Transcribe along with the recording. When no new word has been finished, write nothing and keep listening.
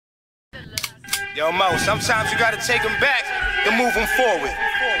Yo, Mo, sometimes you gotta take them back to move them forward.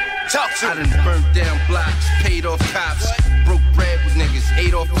 Talk to I done burnt down blocks, paid off cops, broke bread with niggas,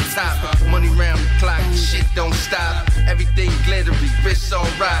 ate off the top. Money round the clock, shit don't stop. Everything glittery, wrists on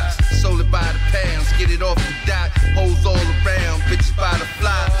rocks. Sold it by the pounds, get it off the dock. Hoes all around, bitches by the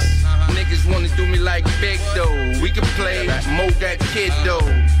flocks. Niggas wanna do me like Big Doe. We can play, Mo that kid though.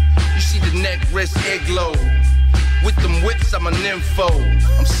 You see the neck, wrist, igloo. With them whips, I'm a nympho.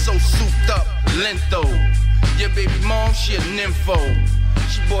 I'm so souped up, lento. Your baby mom, she a nympho.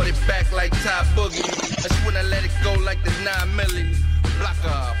 She bought it back like Top Boogie. That's when I let it go like the 9 milli.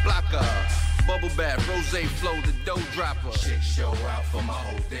 Blocker, blocker. Bubble bath, rose flow, the dough dropper. Shit show out for my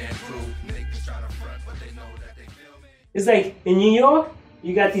whole damn crew. Niggas tryna front, but they know that they feel me. It's like in New York,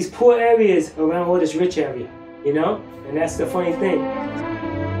 you got these poor areas around all this rich area, you know? And that's the funny thing.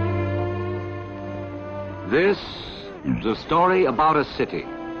 This is a story about a city.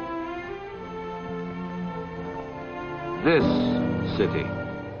 This city.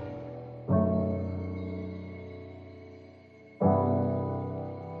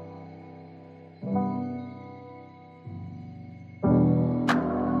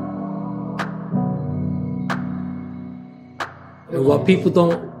 And what people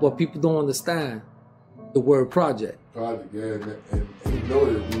don't understand, the word project. Project, yeah, and you know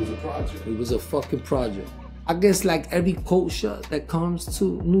that it was a project. It was a fucking project. I guess like every culture that comes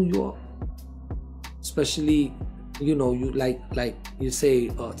to New York, especially, you know, you like you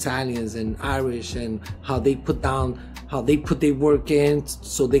say Italians and Irish and how they put their work in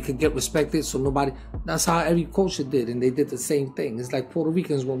so they could get respected. So nobody. That's how every culture did, and they did the same thing. It's like Puerto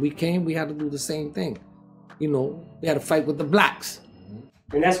Ricans, when we came, we had to do the same thing. You know, we had to fight with the blacks.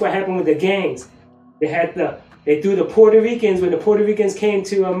 And that's what happened with the gangs. They threw the Puerto Ricans, when the Puerto Ricans came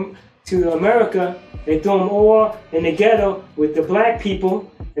to America, they threw them all in the ghetto with the black people.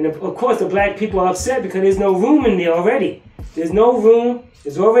 And of course the black people are upset because there's no room in there already. There's no room,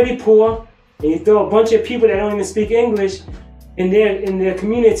 it's already poor, and you throw a bunch of people that don't even speak English in their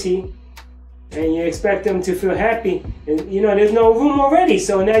community, and you expect them to feel happy. And you know, there's no room already.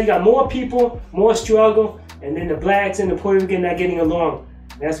 So now you got more people, more struggle, and then the blacks and the Puerto Ricans not getting along.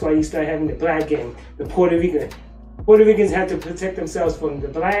 That's why you start having the black gang, the Puerto Ricans. Puerto Ricans have to protect themselves from the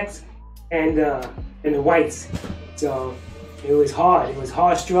blacks and the whites. So it was hard. It was a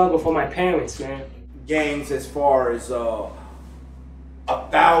hard struggle for my parents, man. Gangs as far as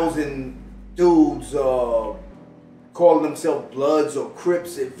 1,000 dudes calling themselves Bloods or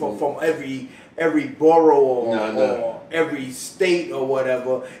Crips from every borough or every state or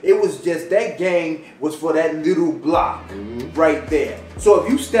whatever. It was just that gang was for that little block right there. So if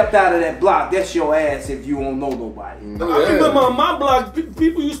you stepped out of that block, that's your ass if you don't know nobody. I remember on my block,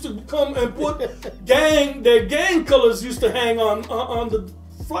 people used to come and put their gang colors used to hang on the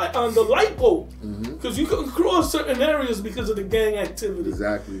light pole, because you couldn't cross certain areas because of the gang activity.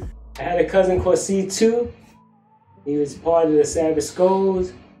 Exactly. I had a cousin called C2. He was part of the Savage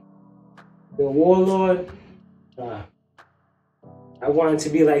Skulls, the Warlord. I wanted to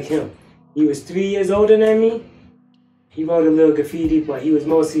be like him. He was 3 years older than me. He wrote a little graffiti, but he was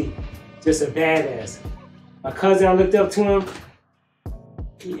mostly just a badass. My cousin, I looked up to him.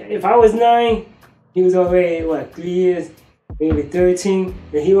 If I was 9, he was already, 3 years, maybe 13,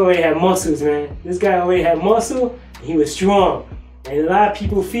 and he already had muscles, man. This guy already had muscle, and he was strong. And a lot of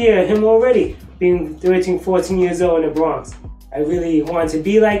people fear him already, being 13, 14 years old in the Bronx. I really wanted to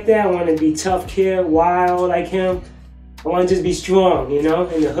be like that. I wanted to be tough kid, wild like him. I wanted to just be strong, you know,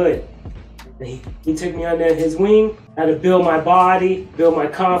 in the hood. And he took me under his wing, how to build my body, build my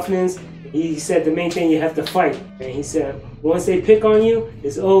confidence. He said the main thing, you have to fight. And he said, once they pick on you,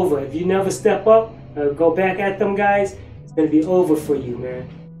 it's over. If you never step up, go back at them guys, it's gonna be over for you, man.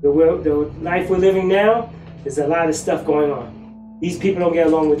 The life we're living now, there's a lot of stuff going on. These people don't get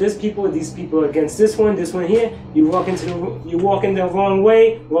along with these people are against this one here. You walk in the wrong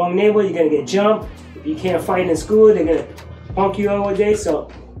way, wrong neighborhood, you're gonna get jumped. If you can't fight in school, they're gonna punk you all day.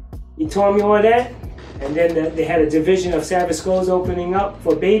 So he taught me all that. And then they had a division of Savage Skulls opening up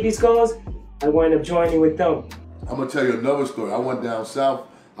for baby skulls. I wound up joining with them. I'm gonna tell you another story. I went down south.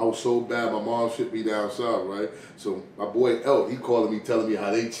 I was so bad, my mom shipped me down south, right? So my boy Elvin, he calling me, telling me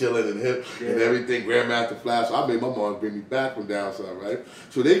how they chilling and hip and everything, Grandmaster Flash. So I made my mom bring me back from down south, right?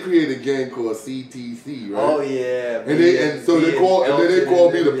 So they created a gang called CTC, right? Oh yeah. And they call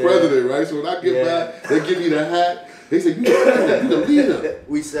me the president, right? So when I get back, they give me the hat. They said, you the leader.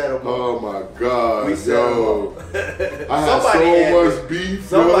 We set them up. Oh my God, We set them yo. up. I had so much beef,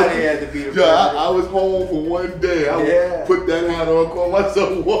 Somebody yo. had to be the Yo, I was home for one day. I would put that hat on, call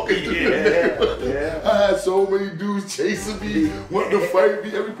myself walking through the neighborhood. I had so many dudes chasing me, wanting to fight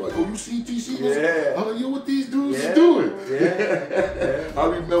me. Everybody, oh, you see TC? I'm like, yo, what these dudes is doing? I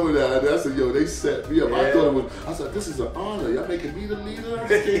remember that. I said, yo, they set me up. I thought it was, I said, this is an honor. Y'all making me the leader? I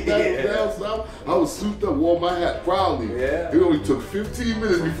just came down south. I was souped up, wore my hat proudly. It only took 15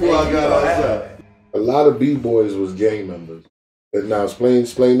 minutes before I got outside. A lot of B-boys was gang members. And now explain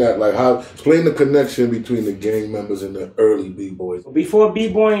that, like explain the connection between the gang members and the early B-boys. Before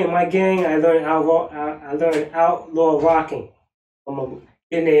B-boying in my gang, I learned outlaw rocking from a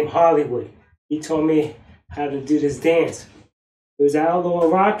kid named Hollywood. He taught me how to do this dance. It was outlaw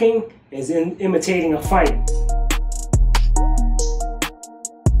rocking, as in imitating a fight.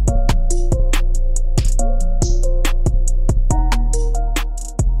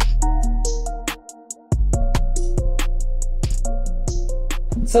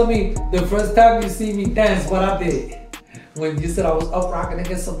 Tell me the first time you see me dance, what I did. When you said I was up rocking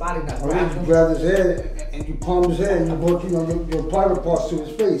against somebody, not grabbed him. You grabbed his head and you palmed his head and you brought your private parts to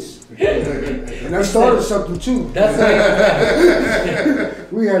his face. And that started something too. That's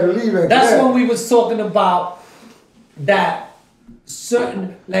right. We had to leave it. That's when we was talking about that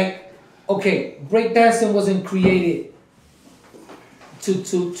certain, like, okay, breakdancing wasn't created to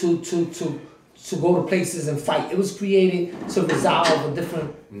go to places and fight. It was created to resolve a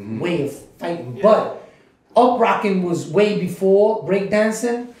different way of fighting. But up rocking was way before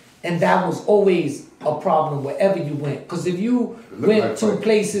breakdancing, and that was always a problem wherever you went. Because if you went to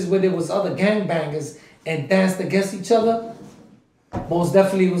places where there was other gangbangers and danced against each other, most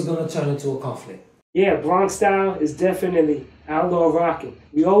definitely was going to turn into a conflict. Yeah, Bronx style is definitely outlaw rocking.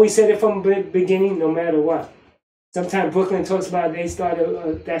 We always said it from the beginning, no matter what. Sometimes Brooklyn talks about they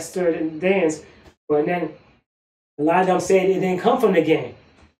started that certain dance, but then a lot of them say it didn't come from the gang.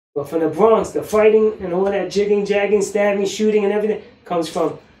 But from the Bronx, the fighting and all that jigging, jagging, stabbing, shooting and everything comes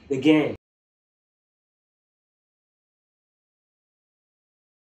from the gang.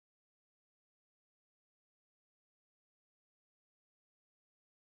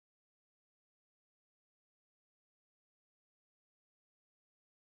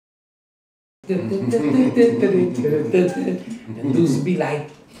 And dudes be like,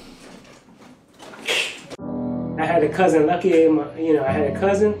 I had a cousin, lucky, I had a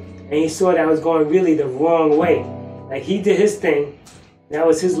cousin, and he saw that I was going really the wrong way. Like, he did his thing. That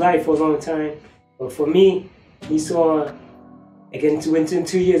was his life for a long time. But for me, he saw, like, within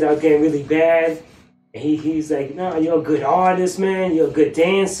 2 years, I was getting really bad. And he's like, no, you're a good artist, man. You're a good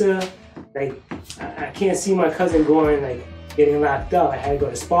dancer. Like, I can't see my cousin going, like, getting locked up. I had to go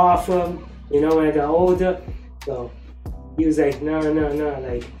to spa for him, when I got older. So he was like, no,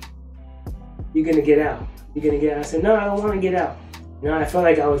 like, you're going to get out. You're going to get out. I said, no, I don't want to get out. I felt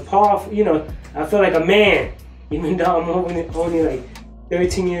like I was powerful, I felt like a man, even though I'm only like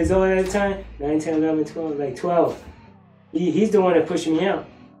 13 years old at the time, 9, 10, 11, 12, like 12. He's the one that pushed me out.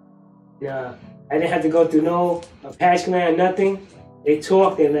 I didn't have to go through no patch gland, nothing. They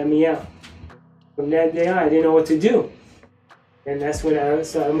talked, they let me out. From that day on, I didn't know what to do. And that's when I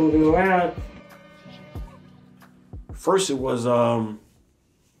started moving around. First it was the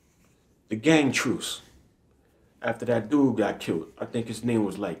gang truce. After that dude got killed, I think his name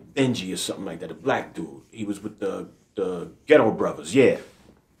was like Benji or something like that, a black dude. He was with the Ghetto Brothers, yeah.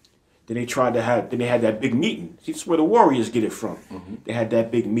 Then they had that big meeting. That's where the Warriors get it from. They had that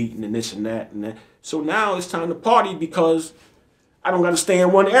big meeting and this and that and that. So now it's time to party because I don't got to stay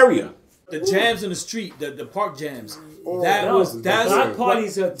in one area. The jams in the street, the park jams.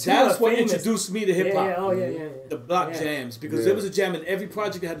 That's what introduced me to hip hop. Yeah. The block jams, because there was a jam in every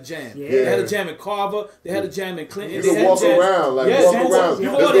project that had a jam. Yeah. They had a jam in Carver. They had a jam in Clinton. You can walk around, walk around. Let's go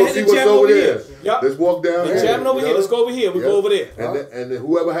see what's over there. Let's walk down here. They're jamming over here. Let's go over here. We go over there. And then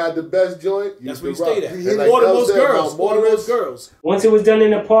whoever had the best joint, that's where you stayed at. Order those girls. Once it was done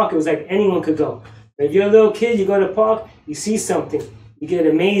in the park, it was like anyone could go. If you're a little kid, you go to the park, you see something. You get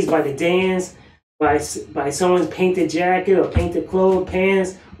amazed by the dance, by someone's painted jacket or painted clothes,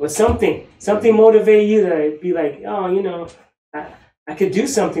 pants, or something. Something motivate you to be like, oh, I could do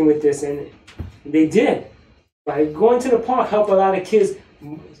something with this. And they did. By going to the park, help a lot of kids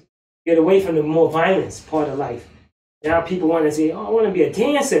get away from the more violence part of life. Now people want to say, oh, I want to be a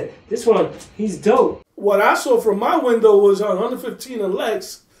dancer. This one, he's dope. What I saw from my window was on 115 and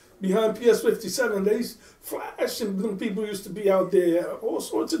Lex, behind PS 57, they flashing people used to be out there. All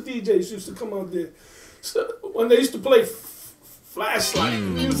sorts of DJs used to come out there. So when they used to play flashlight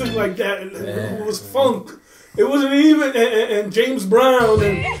music like that, it was funk. It wasn't even, and James Brown,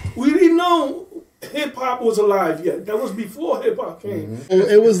 and we didn't know hip hop was alive yet. That was before hip hop came.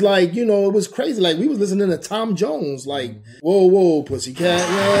 It was like, you know, it was crazy. Like we was listening to Tom Jones, like, whoa, whoa, pussycat,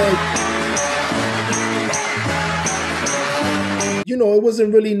 yeah. You know, it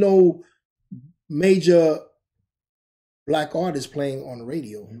wasn't really no major black artists playing on the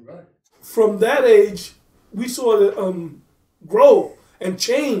radio. From that age, we saw it grow and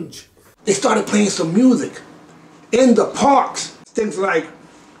change. They started playing some music in the parks. Things like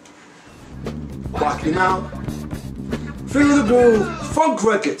Rockin' Out, Feel the Groove, funk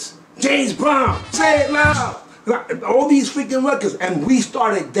records, James Brown, Say It Loud, all these freaking records. And we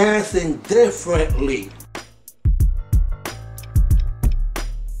started dancing differently.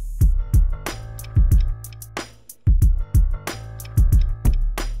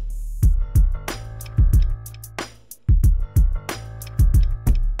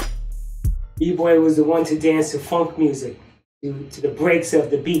 B-Boy was the one to dance to funk music, to the breaks of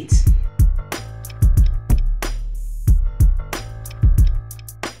the beats.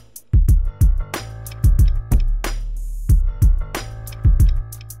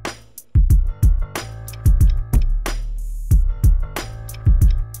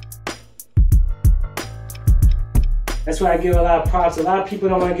 That's why I give a lot of props. A lot of people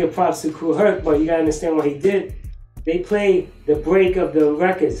don't want to give props to Kool Herc, but you gotta understand what he did. They play the break of the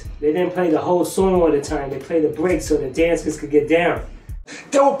records. They didn't play the whole song all the time. They play the break so the dancers could get down.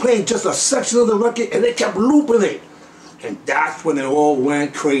 They were playing just a section of the record and they kept looping it. And that's when it all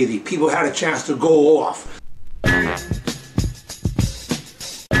went crazy. People had a chance to go off.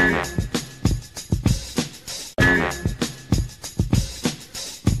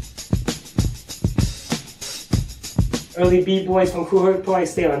 Early B-boys from Kool Herc probably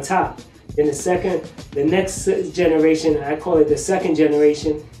stay on top. Then the next generation, I call it the second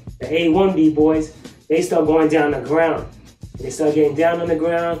generation, the A1 B-boys, they start going down the ground. They start getting down on the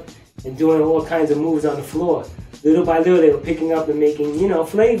ground and doing all kinds of moves on the floor. Little by little, they were picking up and making, you know,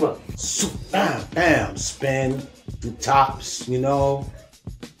 flavor. Bam, bam, spin, do tops, you know.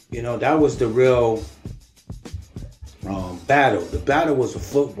 You know, that was the real battle. The battle was the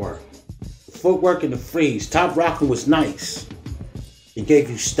footwork. The footwork and the freeze. Top rocking was nice. It gave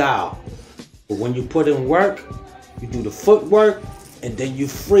you style. But when you put in work, you do the footwork and then you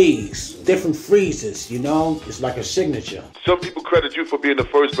freeze. Different freezes, you know? It's like a signature. Some people credit you for being the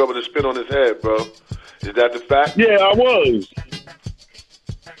first brother to spin on his head, bro. Is that the fact? Yeah, I was.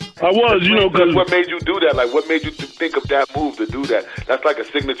 You know, because what made you do that? Like, what made you think of that move to do that? That's like a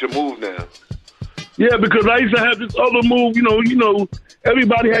signature move now. Yeah, because I used to have this other move. You know,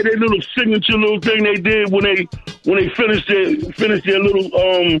 everybody had their little signature little thing they did when they finished their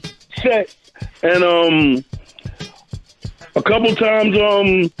little set. And a couple times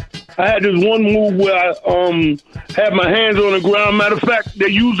I had this one move where I had my hands on the ground. Matter of fact, they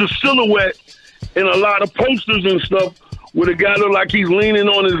used a silhouette in a lot of posters and stuff where the guy looked like he's leaning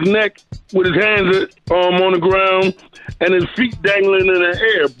on his neck with his hands on the ground and his feet dangling in the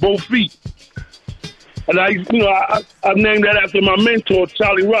air, both feet. And I named that after my mentor,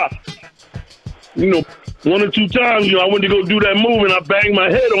 Charlie Rock. You know, one or two times, I went to go do that move and I banged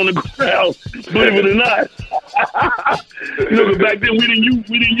my head on the ground, believe it or not. Cause back then we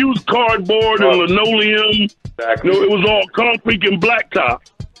didn't use cardboard and linoleum. Exactly. It was all concrete and blacktop.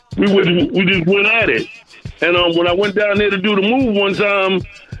 We just went at it. And when I went down there to do the move one time,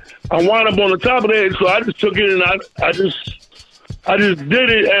 I wound up on the top of the head, so I just took it and I just did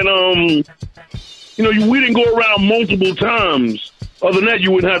it. And we didn't go around multiple times. Other than that, you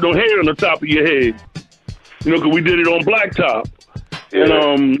wouldn't have no hair on the top of your head. Because we did it on blacktop. Yeah.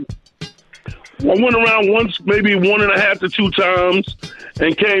 And I went around once, maybe 1.5 to 2 times,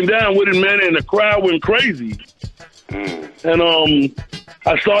 and came down with it, man, and the crowd went crazy. And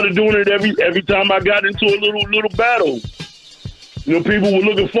I started doing it every time I got into a little battle. People were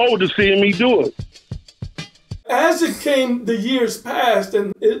looking forward to seeing me do it. As it came, the years passed,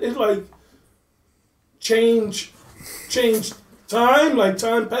 and it like changed time, like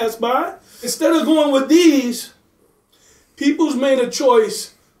time passed by. Instead of going with these, people's made a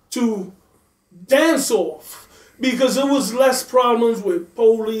choice to dance off because there was less problems with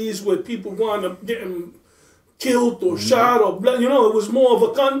police, with people wound up getting killed or shot or it was more of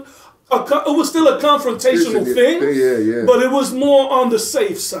it was still a confrontational thing, but it was more on the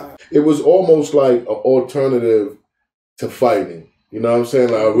safe side. It was almost like an alternative to fighting. You know what I'm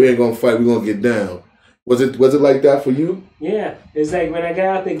saying? Like, we ain't gonna fight, we're gonna get down. Was it like that for you? Yeah, it's like when I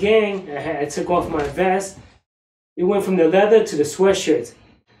got out the gang, I took off my vest. It went from the leather to the sweatshirts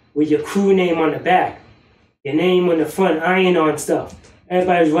with your crew name on the back, your name on the front, iron-on stuff.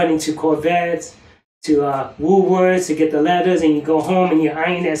 Everybody was running to Corvettes, Woolworths to get the letters, and you go home and you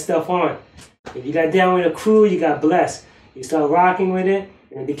iron that stuff on. If you got down with a crew, you got blessed. You start rocking with it,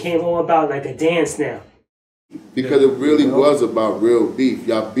 and it became all about like a dance now. Because it really was about real beef.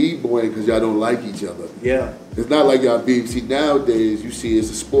 Y'all b-boying because y'all don't like each other. Yeah. It's not like y'all beef. See, nowadays, you see it's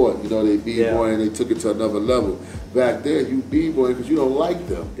a sport. You know, they b-boying, they took it to another level. Back then, you b-boying because you don't like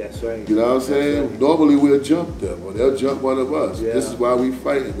them. That's right. You know what I'm saying? Right. Normally, we'll jump them, or they'll jump one of us. Yeah. This is why we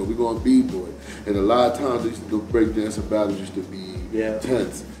fighting, but we're going to b-boy. And a lot of times, these breakdancing battles used to be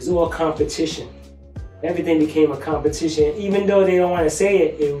tense. It's all competition. Everything became a competition. Even though they don't want to say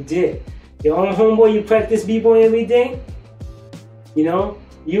it, it did. Your own homeboy, you practice b-boy every day, you know,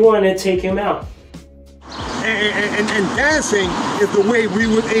 you want to take him out. And dancing is the way we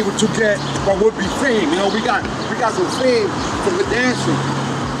were able to get what would be fame. You know, we got some fame from the dancing.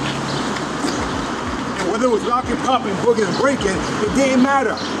 And whether it was locking, popping, booging, and breaking, it didn't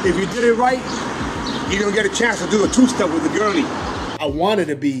matter. If you did it right, you're gonna get a chance to do a two-step with the girlie. I wanted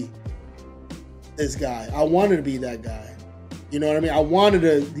to be this guy. I wanted to be that guy. You know what I mean? I wanted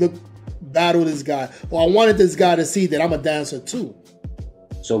to battle this guy. Well, I wanted this guy to see that I'm a dancer too.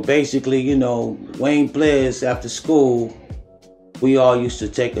 So basically, you know, Wayne Blair's after school, we all used to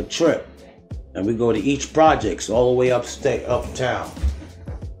take a trip and we go to each projects all the way uptown.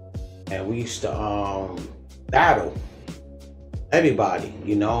 And we used to battle everybody,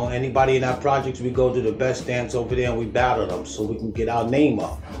 you know, anybody in our projects, we go to the best dance over there and we battle them so we can get our name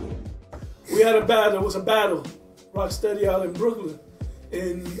up. We had a battle, it was a battle, Rocksteady out in Brooklyn,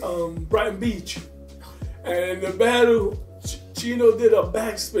 in Brighton Beach. And the battle, Chino did a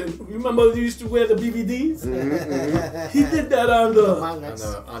backspin. Remember you used to wear the BVDs? He did that on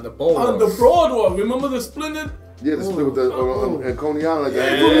the boardwalk. Remember the splinter? Yeah, the split with the and Coney Island.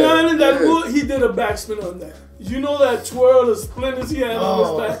 Coney Island, he did a backspin on that. You know that twirl of splinters he had on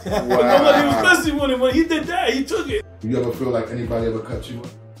his back? Wow. But nobody was messing with him. When he did that, he took it. You ever feel like anybody ever cut you up?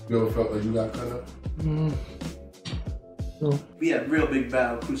 You ever felt like you got cut up? No. We had a real big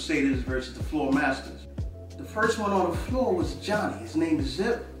battle, Crusaders versus the Floor Masters. The first one on the floor was Johnny. His name is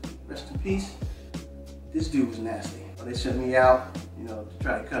Zip. Rest in peace. This dude was nasty. They sent me out, you know, to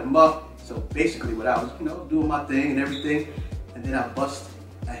try to cut him up. So basically what I was, you know, doing my thing and everything, and then I bust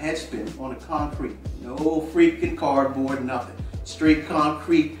a head spin on the concrete. No freaking cardboard, nothing. Straight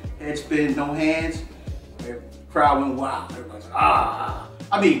concrete, head spin, no hands. The crowd went wild. Everybody's like, ah.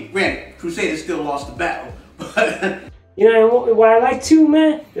 I mean, granted, Crusaders still lost the battle, but... You know, what I like too,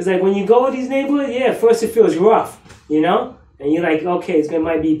 man, is like when you go to these neighborhoods, yeah, first it feels rough, you know? And you're like, okay,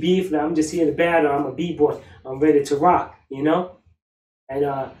 might be beef, now I'm just here to battle, I'm a b-boy, I'm ready to rock, you know? And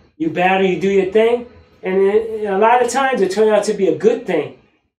you battle, you do your thing, and a lot of times it turned out to be a good thing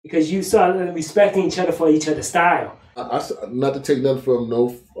because you start respecting each other for each other's style. Not to take nothing from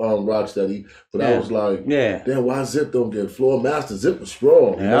no Rocksteady, but I was like, damn, why Zip don't get Floor Master? Zip was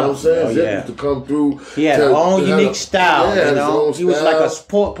strong, you know what I'm saying? Zip used to come through. He had his own unique style, you know? He was like a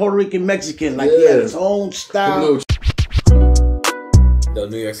Puerto Rican Mexican, like he had his own style. The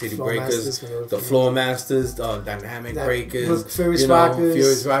New York City Breakers, the Floor Masters, Dynamic Breakers, Furious Rockers.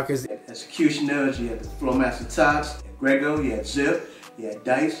 Furious Rockers. Executioners, you had the Floor Master Tots, Grego, you had Zip, you had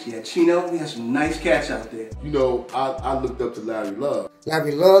Dice, you had Chino. We had some nice cats out there. You know, I looked up to Larry Love.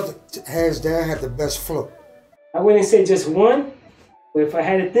 Larry Love, hands down, had the best flow. I wouldn't say just one, but if I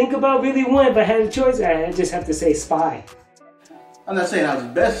had to think about really one, if I had a choice, I'd just have to say Spy. I'm not saying I was the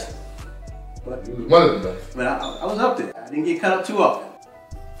best, but one of the best. But I was up there. I didn't get cut up too often.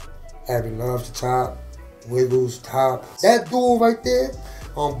 Larry Love the top, Wiggles top. That duel right there,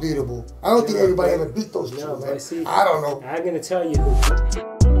 unbeatable. I don't think everybody ever beat those two, man. I don't know. I'm gonna tell you who.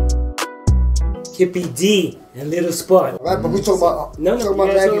 Kippy D and Little Spud. Right, but we talking about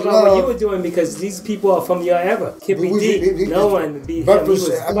talking about what you were doing because these people are from your era. Kippy D, no one beat him. He was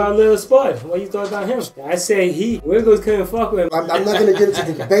about Little Spud. What you thought about him? I say Wiggles couldn't fuck with him. I'm not gonna get into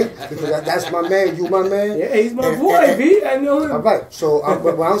the debate because that's my man. You my man. Yeah, he's my boy, B. I know him. All right. So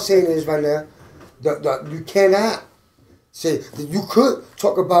what I'm saying is right now, you cannot say that you could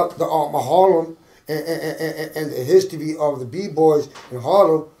talk about the Harlem and the history of the B-boys in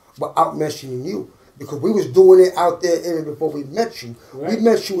Harlem without mentioning you. Because we was doing it out there in it before we met you. Right. We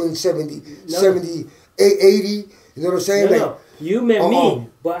met you in 70, 80, you know what I'm saying? No. You met me,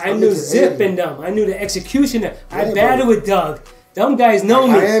 but I knew Zip and them. I knew the executioner. I battled with Doug. Them guys know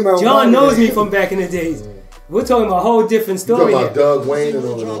me. John knows me from back in the days. We're talking about a whole different story here. Doug Wayne and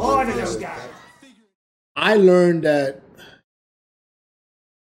all of those guys. I learned that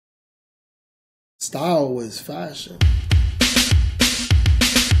style was fashion.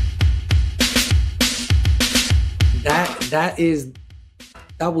 That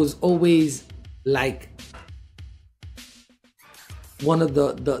was always like one of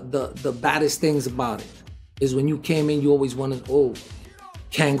the baddest things about it is when you came in, you always wanted,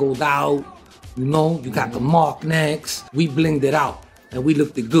 kangled out, you know, you got the mark necks. We blinged it out and we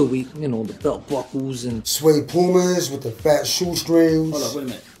looked it good. We, you know, the belt buckles and suede pumas with the fat shoestrings. Hold up, wait a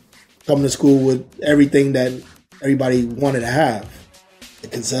minute. Coming to school with everything that everybody wanted to have. The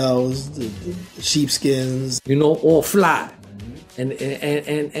gazelles, the sheepskins. You know, all fly.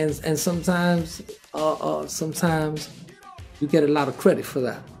 And sometimes you get a lot of credit for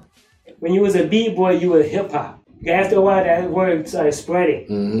that. When you was a B-boy, you were hip-hop. After a while, that word started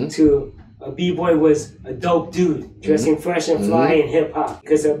spreading to a B-boy was a dope dude, dressing fresh and fly in hip-hop.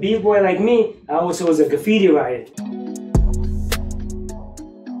 Because a B-boy like me, I also was a graffiti writer.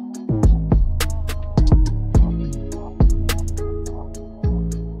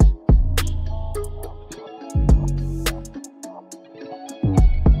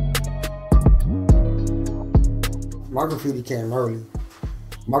 My graffiti came early.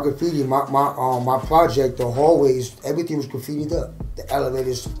 My graffiti, my project, the hallways, everything was graffitied up. The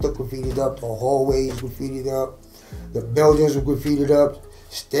elevators took graffitied up, the hallways graffitied up, the buildings were graffitied up,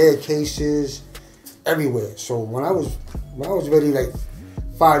 staircases, everywhere. So when I was ready, like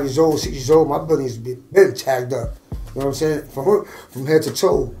 5 years old, 6 years old, my buildings been tagged up. You know what I'm saying? From head to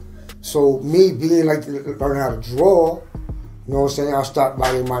toe. So me being like learning how to draw, you know what I'm saying? I started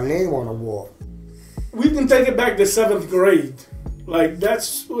writing my name on the wall. We can take it back to 7th grade. Like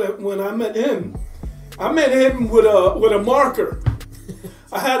that's when I met him. I met him with a marker.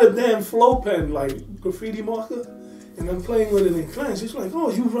 I had a damn flow pen, like graffiti marker, and I'm playing with it in class. He's like, "Oh,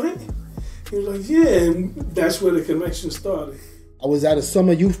 you write?" He was like, "Yeah," and that's where the connection started. I was at a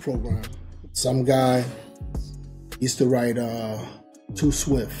summer youth program. Some guy used to ride Too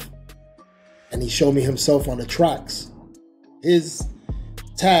Swift, and he showed me himself on the tracks. His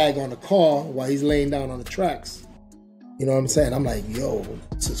tag on the car while he's laying down on the tracks. You know what I'm saying? I'm like, yo,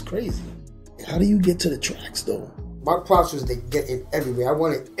 this is crazy. How do you get to the tracks though? My process was to get it everywhere. I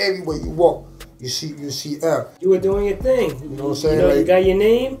wanted everywhere you walk, you see F. You were doing your thing. You know what I'm saying? You know, like, you got your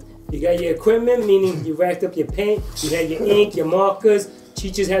name, you got your equipment, meaning you racked up your paint, you had your ink, your markers.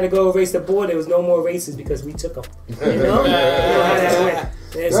 Teachers had to go erase the board. There was no more erases because we took them. You know? You know how that went.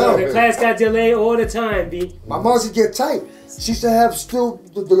 And so the class got delayed all the time, B. My mom used to get tight. She used to have still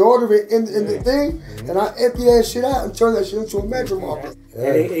the order in the thing, and I empty that shit out and turn that shit into a measuring marker.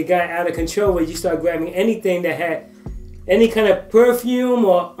 And it got out of control where you start grabbing anything that had any kind of perfume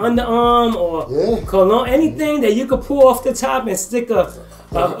or underarm or cologne, anything that you could pull off the top and stick a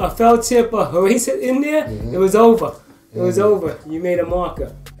felt tip or eraser in there, it was over. It was over. You made a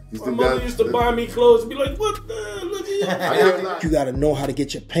marker. My mother used to buy me clothes and be like, "What the hell? Look at you." You gotta know how to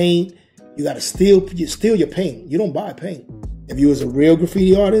get your paint. You gotta steal your paint. You don't buy paint. If you was a real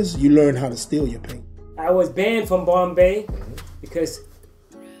graffiti artist, you learn how to steal your paint. I was banned from Bombay because,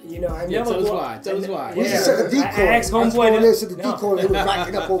 you know, I never. Tell us why. Tell us why. Yeah, I asked homeboy. I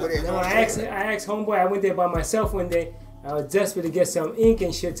asked homeboy. I went there by myself one day. I was desperate to get some ink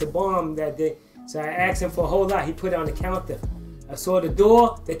and shit to bomb that day. So I asked him for a whole lot. He put it on the counter. I saw the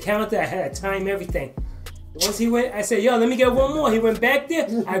door, the counter. I had to time everything. Once he went, I said, "Yo, let me get one more." He went back there.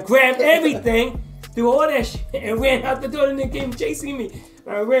 I grabbed everything, threw all that shit, and ran out the door. And they came chasing me.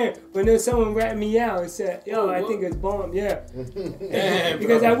 I ran, but then someone ratted me out and said, "Yo, I think it's bomb." Yeah.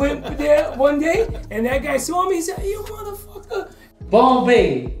 Because I went there one day, and that guy saw me. He said, "You motherfucker."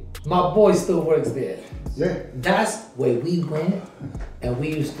 Bombay, my boy still works there. Yeah. That's where we went, and we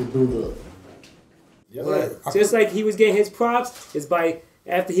used to do the. Yeah. Just like he was getting his props, it's by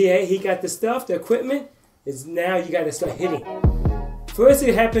after he got the stuff, the equipment, is now you got to start hitting. First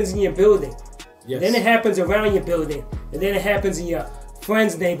it happens in your building, then it happens around your building, and then it happens in your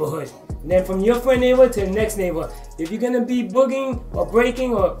friend's neighborhood, and then from your friend neighborhood to the next neighborhood. If you're gonna be booging or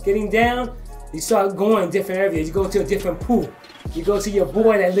breaking or getting down, you start going different areas. You go to a different pool. You go to your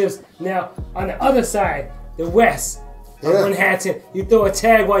boy that lives now on the other side, the west of Manhattan. You throw a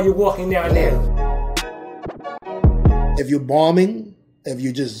tag while you're walking down there. If you're bombing, if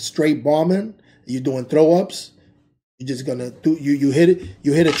you're just straight bombing, you're doing throw ups, you're just gonna do you hit it,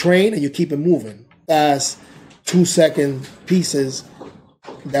 you hit a train and you keep it moving. Fast 2-second pieces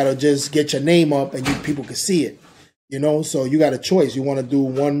that'll just get your name up and people can see it. You know, so you got a choice. You wanna do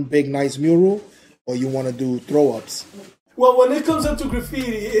one big nice mural or you wanna do throw ups. Well, when it comes up to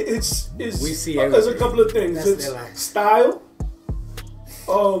graffiti, it's we see there's a couple of things. It's style,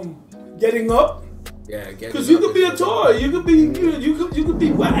 getting up. Yeah, because you could be a toy. You could be you could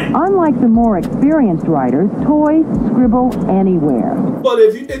be whack. Unlike the more experienced writers, toys scribble anywhere. But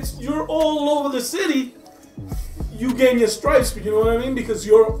if you're all over the city, you gain your stripes, you know what I mean? Because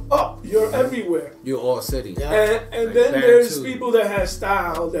you're up, you're everywhere. You're all city. And Like then Band there's Tubi. people that have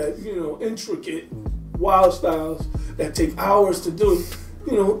style that, you know, intricate, wild styles that take hours to do,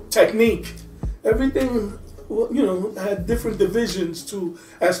 you know, technique. Everything, you know, had different divisions to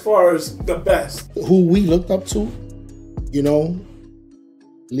as far as the best. Who we looked up to, you know,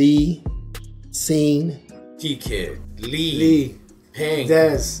 Lee, Scene, G-Kid, Lee, Pink,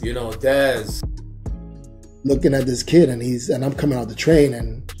 Dez. You know, Dez. Looking at this kid, and I'm coming out the train,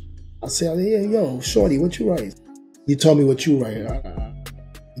 and I say, "Yeah, yo, shorty, what you write?" He told me what you write.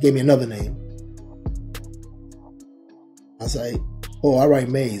 He gave me another name. I was like, "Oh, I write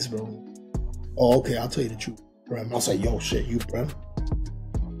Maze, bro." "Oh, okay, I'll tell you the truth, Brem." I was like, "Yo, shit, you Brem."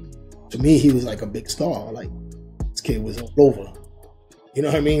 To me, he was like a big star. Like, this kid was all over. You know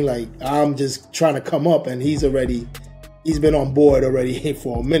what I mean? Like, I'm just trying to come up, and he's been on board already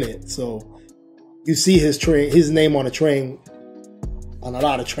for a minute. So you see his name on a train, on a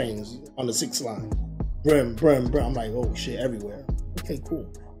lot of trains on the 6th line. Brem. I'm like, oh shit, everywhere. Okay, cool.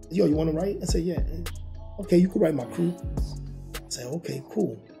 Yo, you want to write? I said, yeah. Okay, you can write my crew. I said, okay,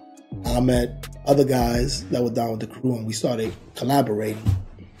 cool. I met other guys that were down with the crew, and we started collaborating.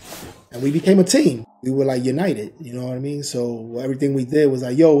 And we became a team. We were like united, you know what I mean? So everything we did was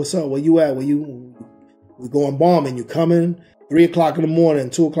like, yo, what's up? Where you at? We going bombing. You coming? 3 o'clock in the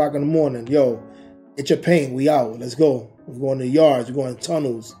morning, 2 o'clock in the morning. Yo, get your paint. We out. Let's go. We're going to the yards. We're going to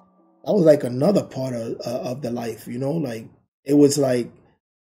tunnels. That was like another part of the life, you know? Like, it was like,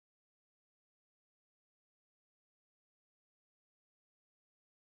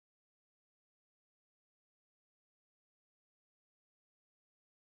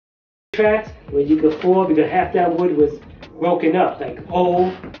 tracks where you could fall because half that wood was broken up, like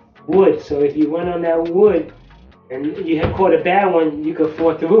old wood. So if you went on that wood and you had caught a bad one, you could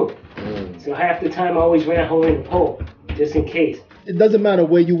fall through. So half the time I always ran home in the pole, just in case. it doesn't matter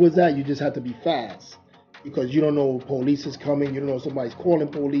where you was at, you just have to be fast. Because you don't know police is coming, you don't know somebody's calling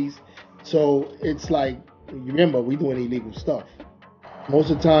police. So it's like, remember, we doing illegal stuff. Most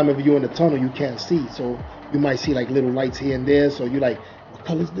of the time, if you're in the tunnel, you can't see. So you might see like little lights here and there. So you're like, what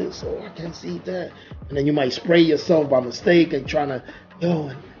color is this? Oh, I can't see that. And then you might spray yourself by mistake and trying to,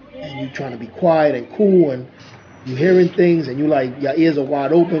 and you trying to be quiet and cool, and you hearing things, and you like, your ears are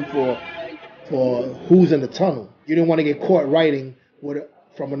wide open for who's in the tunnel. You didn't want to get caught writing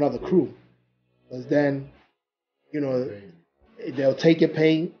from another crew. Because then, they'll take your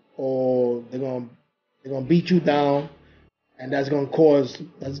paint, or they're gonna beat you down, and that's gonna cause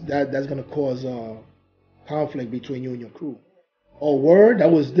conflict between you and your crew. Oh, word, that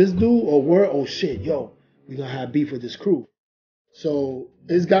was this dude. Or word, oh shit, we gonna have beef with this crew. So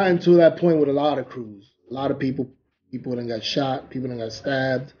it's gotten to that point with a lot of crews. A lot of people that got shot, people that got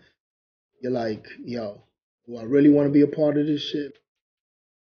stabbed. You're like, do I really want to be a part of this shit?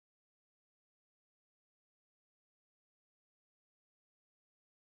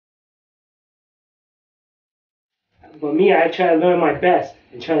 But me, I try to learn my best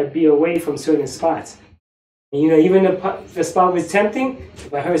and try to be away from certain spots. And, even if the spot was tempting,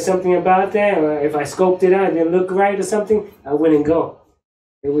 if I heard something about that, or if I scoped it out, it didn't look right or something, I wouldn't go.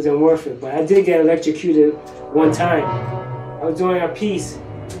 It wasn't worth it. But I did get electrocuted one time. I was doing a piece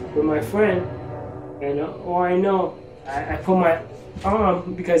with my friend, and all I know, I put my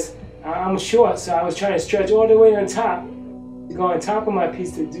arm, because I'm short, so I was trying to stretch all the way on top, to go on top of my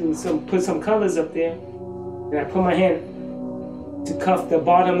piece to put some colors up there. And I put my hand to cuff the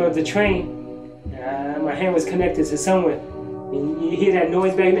bottom of the train. My hand was connected to somewhere. And you hear that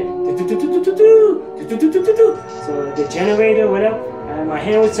noise back there. So the generator went up, and my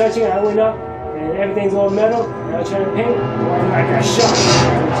hand was touching, I went up, and everything's all metal, and I was trying to paint, and I got shot.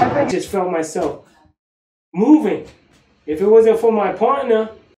 I just felt myself moving. If it wasn't for my partner,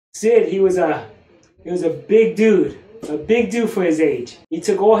 Sid, he was a big dude for his age. He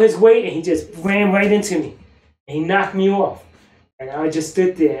took all his weight and he just ran right into me. And he knocked me off. And I just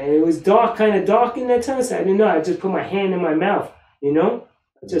stood there. And it was dark, kind of dark in that time, so I didn't know. I just put my hand in my mouth, I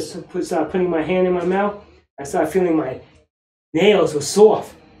just started putting my hand in my mouth. I started feeling my nails were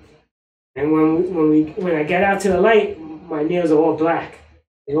soft. And when I got out to the light, my nails are all black.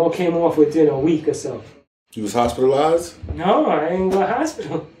 They all came off within a week or so. You was hospitalized? No, I didn't go to the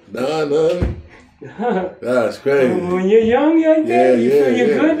hospital. Nah. That's crazy. When you're young like that, you feel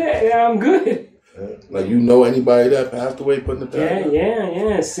you're good, I'm good. Like, anybody that passed away putting it down?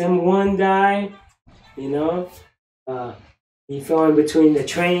 Yeah. Sim 1 died, he fell in between the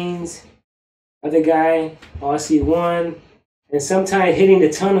trains. Other guy, RC1. And sometimes hitting the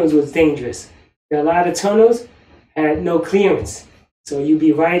tunnels was dangerous. A lot of tunnels had no clearance. So you'd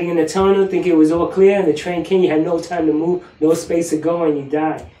be riding in the tunnel, think it was all clear, and the train came, you had no time to move, no space to go, and you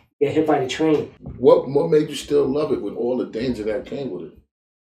die. You get hit by the train. What made you still love it with all the danger that came with it?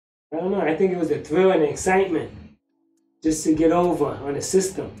 I don't know, I think it was the thrill and the excitement. Just to get over on the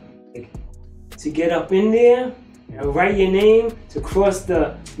system. Like, to get up in there and write your name, to cross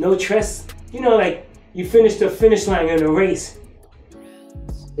the no trespass. You know, like you finish the finish line in a race.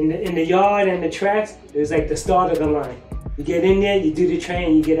 In the yard and the tracks, it was like the start of the line. You get in there, you do the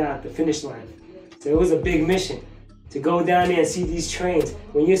train, you get out the finish line. So it was a big mission to go down there and see these trains.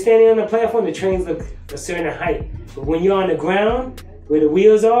 When you're standing on the platform, the trains look a certain height. But when you're on the ground, where the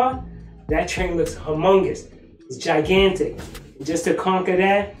wheels are, that train looks humongous. It's gigantic. And just to conquer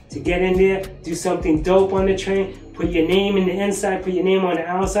that, to get in there, do something dope on the train, put your name in the inside, put your name on the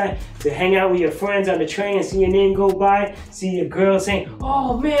outside, to hang out with your friends on the train and see your name go by, see your girl saying,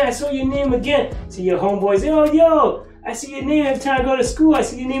 oh man, I saw your name again. See your homeboys say, oh yo, I see your name every time I go to school, I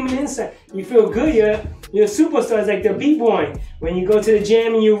see your name in the inside. You feel good, you're a superstar. It's like the B-boy. When you go to the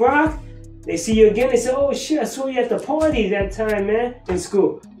jam and you rock, they see you again, they say, oh shit, I saw you at the party that time, man, in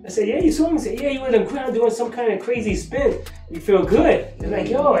school. I said, yeah, you saw me. I said, yeah, you were on the ground doing some kind of crazy spin. You feel good. They're like,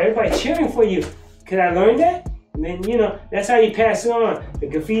 yo, everybody cheering for you. Can I learn that? And then, you know, that's how you pass it on. The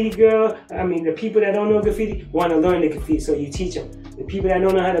graffiti girl, I mean, the people that don't know graffiti want to learn the graffiti, so you teach them. The people that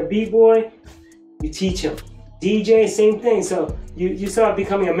don't know how to b-boy, you teach them. DJ, same thing. So you start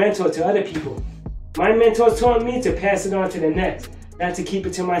becoming a mentor to other people. My mentors taught me to pass it on to the next, not to keep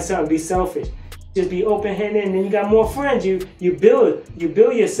it to myself, be selfish. Just be open-handed, and then you got more friends. You build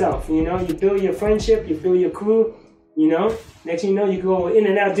yourself, you know. You build your friendship, you build your crew, you know. Next thing you know, you go in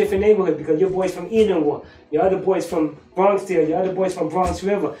and out different neighborhoods because your boy's from Edenwood, your other boy's from Bronxdale, your other boy's from Bronx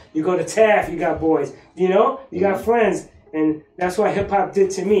River. You go to Taft, you got boys, you know. You got friends, and that's what hip-hop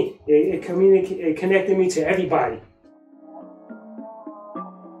did to me. It connected me to everybody.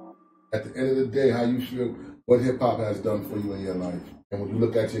 At the end of the day, how you feel what hip-hop has done for you in your life? And when you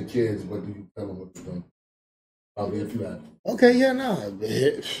look at your kids, what do you tell them what it's done? I'll get you that. Okay, yeah, no.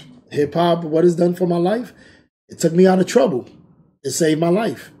 Hip hop, what it's done for my life, it took me out of trouble. It saved my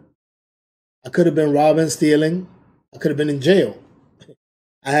life. I could have been robbing, stealing. I could have been in jail.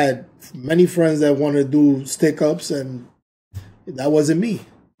 I had many friends that wanted to do stick-ups, and that wasn't me.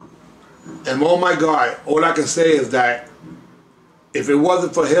 And oh my God, all I can say is that if it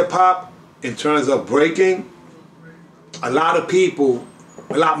wasn't for hip hop, in terms of breaking, a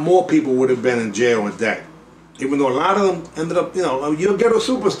lot more people would have been in jail and dead. Even though a lot of them ended up, you know, you'll get a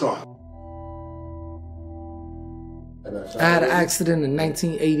superstar. I had an accident in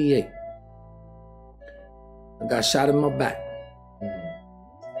 1988. I got shot in my back.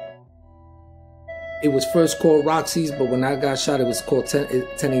 It was first called Roxy's, but when I got shot, it was called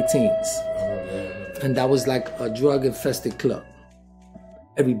 1018s. And that was like a drug-infested club.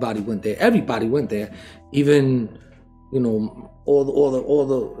 Everybody went there. Everybody went there. Even, you know, all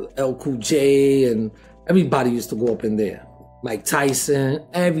the El Cool J and everybody used to go up in there. Mike Tyson,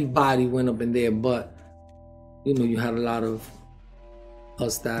 everybody went up in there. But, you know, you had a lot of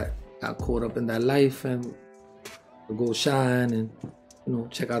us that got caught up in that life and to go shine and, you know,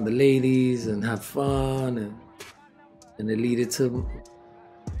 check out the ladies and have fun, and it led to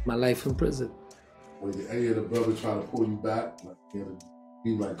my life in prison. When any of the brothers try to pull you back, like,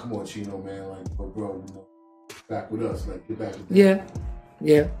 be like, come on, Chino, man, like, bro, you know, back with us, like, get back with them.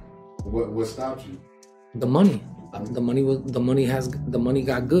 Yeah. What stopped you? The money. The money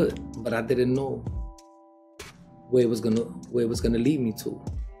got good, but I didn't know where it was gonna lead me to.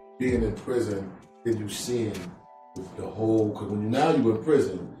 Being in prison, did you seeing the whole? Because now you're in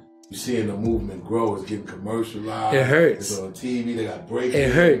prison, you're seeing the movement grow. It's getting commercialized. It hurts. It's on TV. They got breaking.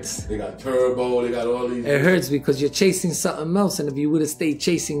 It hurts. They got Turbo. They got all these. It hurts because you're chasing something else, and if you would have stayed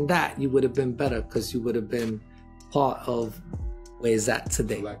chasing that, you would have been better because you would have been part of where it's at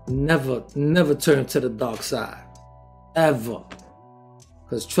today. Never turn to the dark side, ever.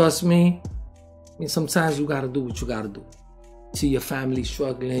 Because trust me, I mean, sometimes you gotta do what you gotta do. See your family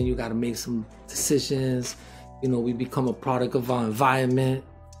struggling, you gotta make some decisions. You know, we become a product of our environment.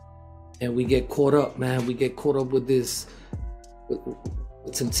 And we get caught up, man. We get caught up with this,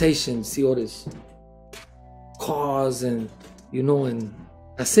 with temptation. See all this cars and, you know, and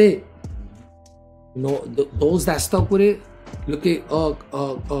that's it. You know, those that stuck with it, look at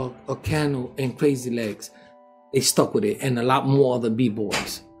Cano and Crazy Legs. They stuck with it, and a lot more other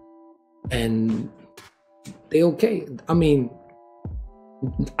B-boys. And they okay. I mean,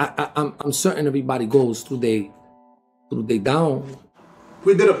 I'm certain everybody goes through they down.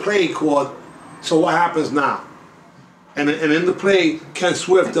 We did a play called So What Happens Now? And in the play, Ken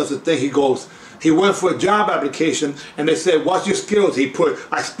Swift does a thing. He goes, He went for a job application, and they said, "What's your skills?" He put,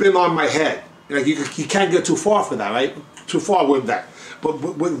 "I spin on my head." Like you can't get too far for that, right? Too far with that, but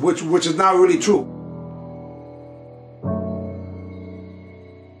which is not really true.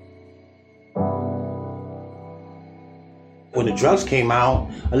 When the drugs came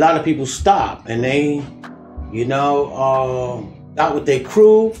out, a lot of people stopped, and they, you know, got with their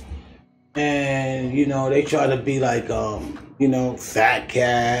crew, and you know, they try to be like, you know, Fat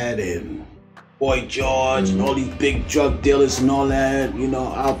Cat and Boy George and all these big drug dealers and all that, you know,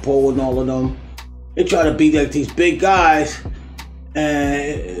 Alpo and all of them. They try to be like these big guys,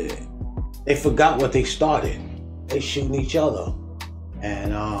 and they forgot what they started. They shooting each other,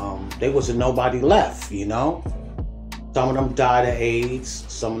 and there wasn't nobody left, you know. Some of them died of AIDS,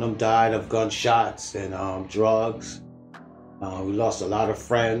 some of them died of gunshots and drugs. We lost a lot of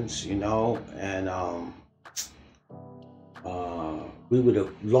friends, you know, and we were the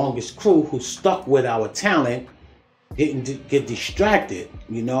longest crew who stuck with our talent, didn't get distracted,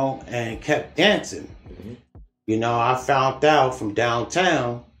 you know, and kept dancing. You know, I found out from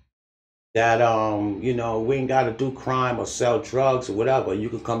downtown that, you know, we ain't got to do crime or sell drugs or whatever. You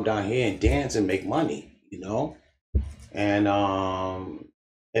could come down here and dance and make money, you know. And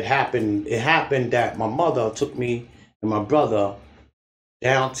it happened that my mother took me and my brother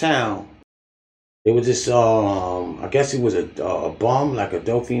downtown. It was this, I guess he was a bum, like a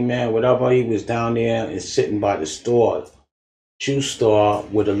dopey man, whatever. He was down there and sitting by the store, shoe store,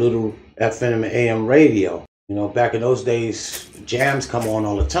 with a little FM and AM radio. You know, back in those days, jams come on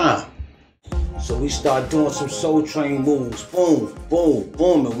all the time. So we start doing some Soul Train moves, boom, boom,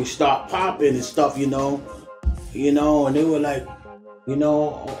 boom, and we start popping and stuff, you know, and they were like, you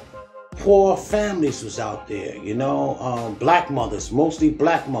know, poor families was out there, you know, black mothers, mostly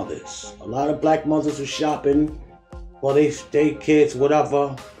black mothers. A lot of black mothers were shopping for their kids,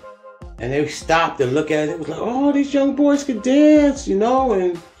 whatever, and they stopped and looked at it. It was like, oh, these young boys could dance, you know,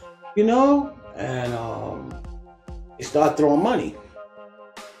 and they started throwing money.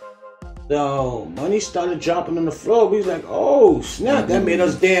 So money started dropping on the floor. We was like, oh snap, that made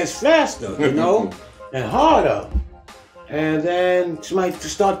us dance faster, you know, and harder. And then somebody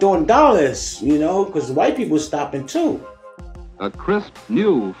start throwing dollars, you know, because the white people were stopping too. A crisp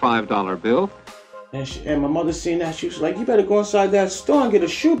new $5 bill. And my mother seen that, she was like, you better go inside that store and get a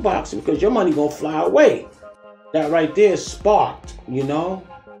shoebox because your money gonna fly away. That right there sparked, you know,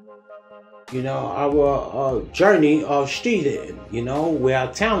 our journey of street, you know, where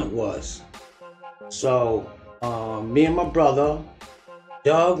our talent was. So me and my brother,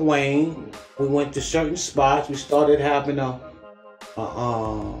 Doug Wayne, we went to certain spots. We started having a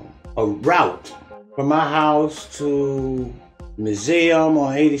route from my house to Museum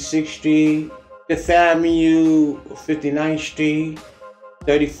on 86th Street, Fifth Avenue, 59th Street,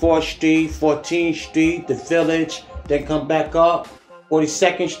 34th Street, 14th Street, the Village, then come back up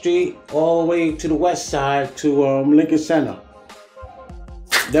 42nd Street, all the way to the west side to Lincoln Center.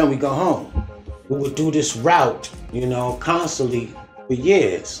 Then we go home. We would do this route, you know, constantly for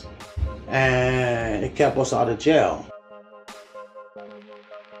years, and it kept us out of jail.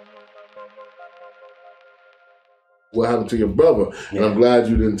 What happened to your brother? Yeah. And I'm glad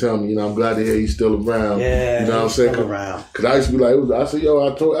you didn't tell me. You know, I'm glad to hear he's still around. Yeah, you know what I'm saying? Still around. Because I used to be like, I said, yo,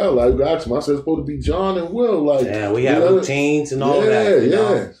 I told Al, I asked him, I said, it's supposed to be John and Will. Like, yeah, we had routines and all that.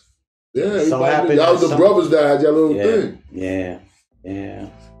 Yeah. So y'all was the brothers that had your little thing. Yeah.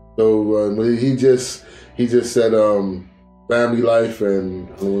 So he just said family life and.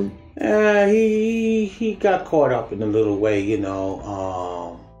 He got caught up in a little way, you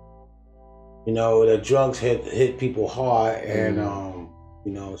know. The drugs hit people hard, and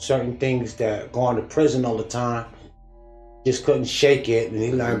you know, certain things that going to prison all the time, just couldn't shake it, and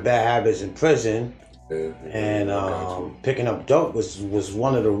he learned bad habits in prison. And picking up dope was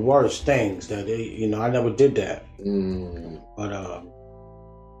one of the worst things that I never did that. But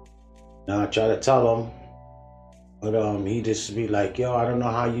now I try to tell him, but he just be like, yo, I don't know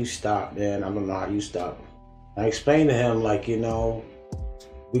how you stopped, man. I don't know how you stopped. I explained to him, like, you know,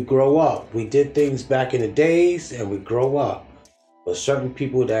 we grow up. We did things back in the days, and we grow up. But certain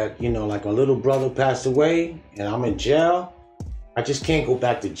people that, you know, like my little brother passed away, and I'm in jail, I just can't go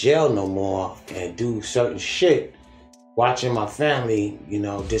back to jail no more and do certain shit. Watching my family, you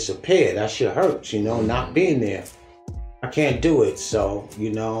know, disappear. That shit hurts, you know, not being there. I can't do it. So,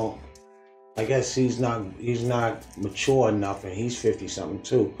 you know, I guess he's not mature enough, and he's 50-something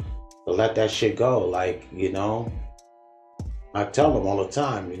too, to let that shit go. Like, you know, I tell him all the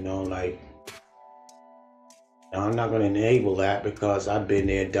time, you know, like, I'm not going to enable that because I've been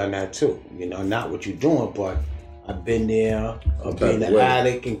there, done that too. You know, not what you're doing, but I've been there, being of an way?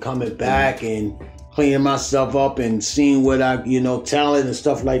 addict and coming back and cleaning myself up and seeing what I, talent and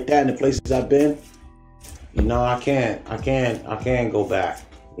stuff like that in the places I've been. I can't go back.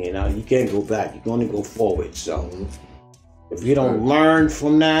 You can't go back. You can only go forward. So if you don't learn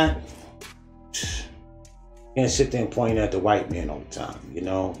from that, you can't sit there and point at the white man all the time. You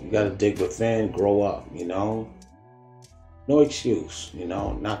got to dig within, grow up. No excuse.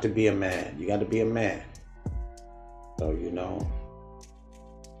 Not to be a man. You got to be a man. So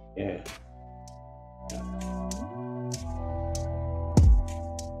yeah.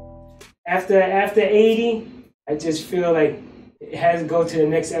 After 80, I just feel like it has to go to the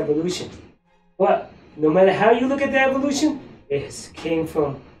next evolution. But no matter how you look at the evolution, it came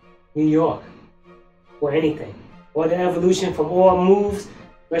from New York or anything. Or the evolution from all moves,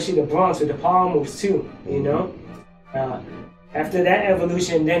 especially the Bronx with the power moves too, After that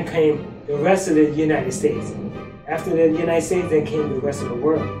evolution, then came the rest of the United States. After the United States, then came the rest of the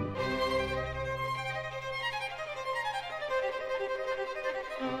world.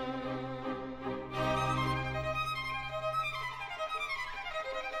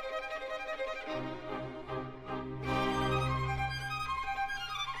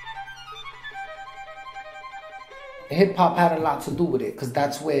 Hip hop had a lot to do with it,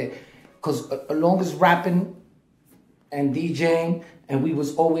 because along as rapping and DJing, and we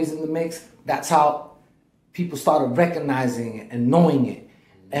was always in the mix, that's how people started recognizing it and knowing it,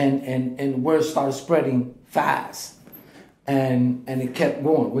 and word started spreading fast, and it kept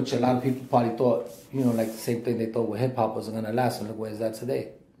going, which a lot of people probably thought, like the same thing they thought with hip hop wasn't gonna last, and look where it's at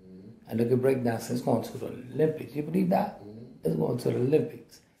today. And look at breakdancing, it's going to the Olympics. You believe that? It's going to the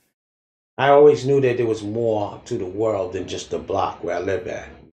Olympics. I always knew that there was more to the world than just the block where I live at.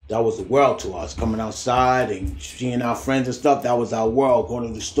 That was the world to us. Coming outside and seeing our friends and stuff, that was our world. Going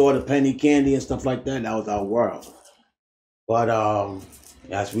to the store to penny candy and stuff like that, that was our world. But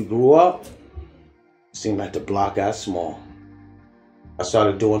as we grew up, it seemed like the block got small. I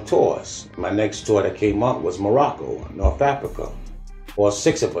started doing tours. My next tour that came up was Morocco, North Africa.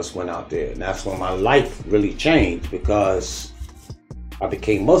 6 of us went out there. And that's when my life really changed, because I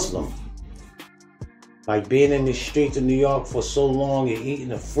became Muslim. Like being in the streets of New York for so long and eating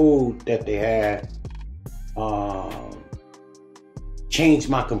the food that they had changed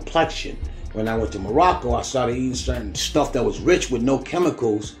my complexion. When I went to Morocco, I started eating certain stuff that was rich with no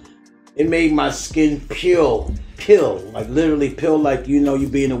chemicals. It made my skin peel, like literally peel, like you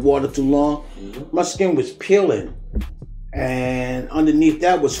be in the water too long. My skin was peeling. And underneath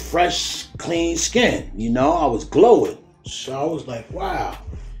that was fresh, clean skin. I was glowing. So I was like, wow,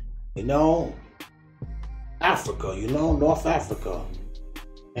 Africa, North Africa.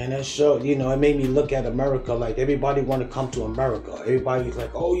 And that showed, it made me look at America like everybody want to come to America. Everybody's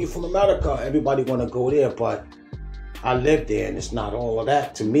like, oh, you from America. Everybody want to go there, but I lived there and it's not all of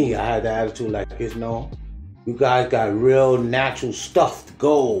that. To me, I had the attitude like, you guys got real natural stuff,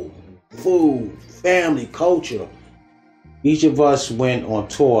 gold, food, family, culture. Each of us went on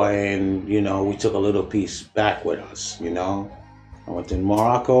tour and, we took a little piece back with us, I went to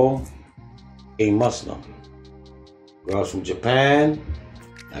Morocco, a Muslim. Girls from Japan,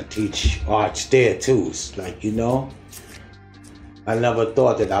 I teach arts there too. It's like, I never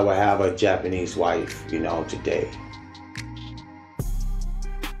thought that I would have a Japanese wife, today.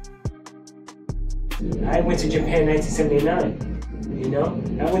 I went to Japan in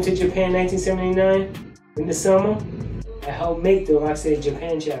 1979, I went to Japan in 1979 in the summer. I helped make the Rocksteady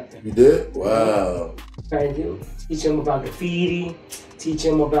Japan chapter. You did? Wow. Trying to teach them about graffiti, teach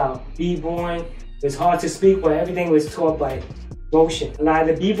them about b-boying. It was hard to speak, but everything was taught by motion. A lot of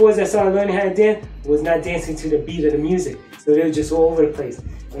the b-boys that started learning how to dance was not dancing to the beat of the music, so they were just all over the place.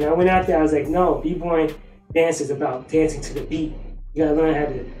 When I went out there, I was like, no, b-boying dance is about dancing to the beat. You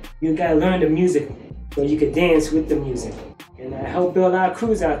gotta learn the music so you can dance with the music. And I helped build a lot of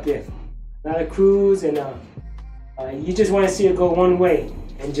crews out there. A lot of crews, and you just want to see it go one way,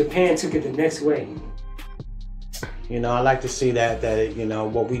 and Japan took it the next way. I like to see that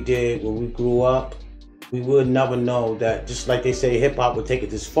what we did when we grew up, we would never know that, just like they say hip hop would take it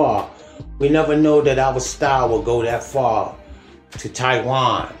this far, we never know that our style will go that far to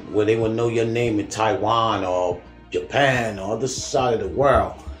Taiwan, where they will know your name in Taiwan or Japan or other side of the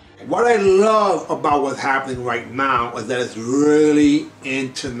world. What I love about what's happening right now is that it's really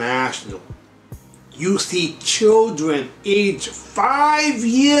international. You see children age 5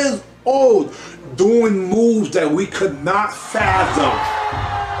 years old doing moves that we could not fathom.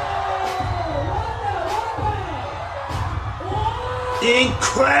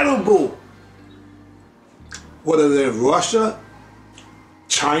 Incredible. Whether they're Russia,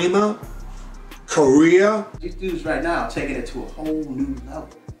 China, career. These dudes right now are taking it to a whole new level.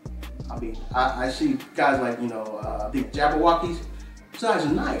 I mean, I see guys like, you know, the Jabberwockies. These guys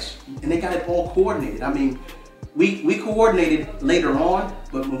are nice, and they got it all coordinated. I mean, we coordinated later on,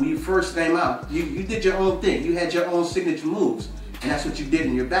 but when we first came out, you did your own thing. You had your own signature moves, and that's what you did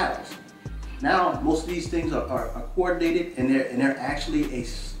in your battles. Now, most of these things are coordinated, and they're actually a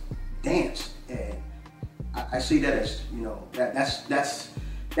dance. And I see that as, you know,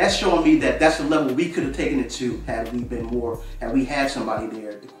 that's showing me that that's the level we could have taken it to had we had somebody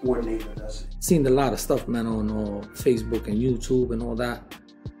there to coordinate with us. Seen a lot of stuff, man, on Facebook and YouTube and all that.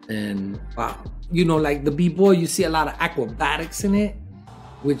 And wow, you know, like the B-boy, you see a lot of acrobatics in it,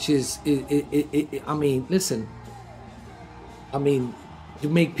 which is, I mean, listen, I mean, you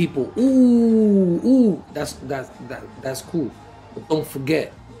make people, ooh, that's cool. But don't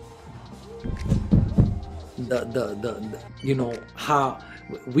forget the you know, how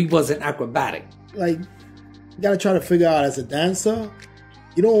we wasn't acrobatic. Like, you gotta try to figure out, as a dancer,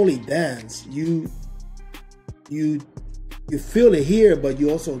 you don't only dance, you feel it here, but you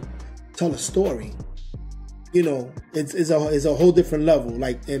also tell a story. You know, it's a whole different level.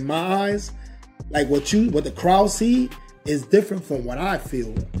 Like, in my eyes, like what the crowd see is different from what I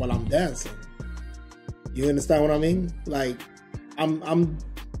feel while I'm dancing. You understand what I mean? Like, I'm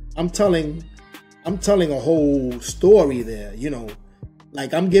telling a whole story there, you know.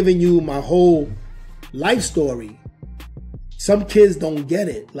 Like, I'm giving you my whole life story. Some kids don't get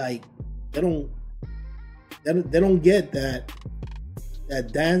it. Like, they don't get that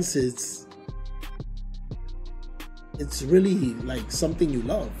dance is, it's really like something you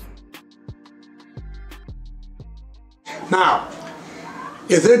love. Now,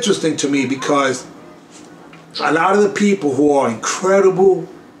 it's interesting to me because a lot of the people who are incredible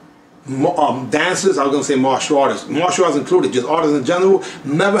dancers, I was going to say martial artists included, just artists in general,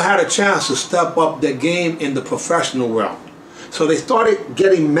 never had a chance to step up their game in the professional realm. So they started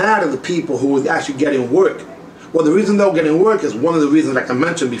getting mad at the people who were actually getting work. Well, the reason they were getting work is one of the reasons, like I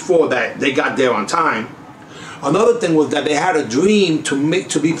mentioned before, that they got there on time. Another thing was that they had a dream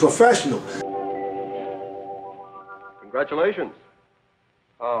to be professional. Congratulations.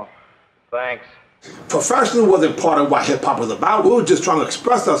 Oh, thanks. Professional wasn't part of what hip-hop was about. We were just trying to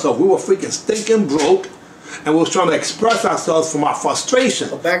express ourselves. We were freaking stinking broke, and we was trying to express ourselves from our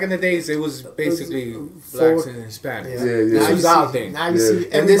frustration. Well, back in the days, it was basically blacks and Hispanics. Yeah. This is our thing. Now you see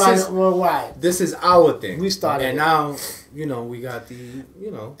everybody worldwide. This is our thing. We started and it. now, you know, we got the,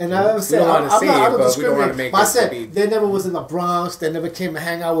 you know. And I we said, don't want to say I it, don't but we don't want to discriminate. make I it said, be. they never was in the Bronx. They never came to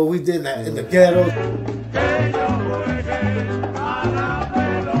hang out where we did that in the ghetto.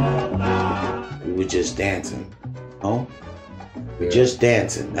 We were just dancing, oh? We're just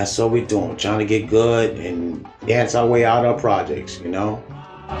dancing. That's all we're doing. Trying to get good and dance our way out of our projects, you know?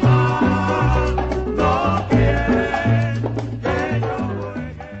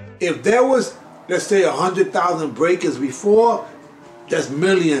 If there was, let's say, 100,000 breakers before, there's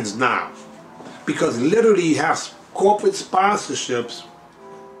millions now. Because literally you have corporate sponsorships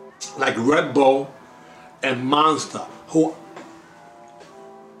like Red Bull and Monster, who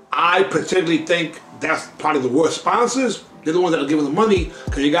I particularly think that's probably the worst sponsors. They're the ones that are giving the money,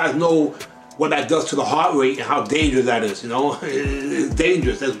 because you guys know what that does to the heart rate and how dangerous that is, you know? It's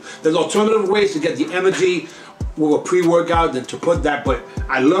dangerous. There's alternative ways to get the energy with a pre-workout than to put that, but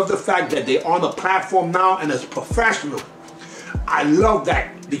I love the fact that they're on the platform now and it's professional. I love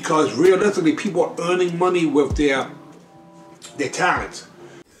that, because realistically people are earning money with their talents.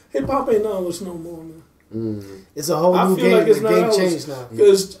 Hip hop ain't ours no more, man. It's a whole new game. Like it's the not game ours. changed now.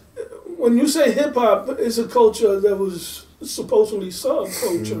 Because when you say hip hop, it's a culture that was supposedly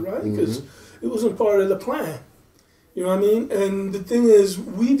subculture, right? Because it wasn't part of the plan. You know what I mean? And the thing is,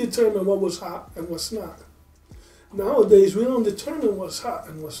 we determine what was hot and what's not. Nowadays, we don't determine what's hot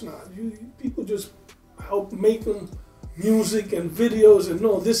and what's not. People just help make them music and videos and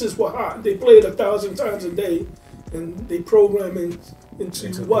no, this is what hot. They play it 1,000 times a day and they program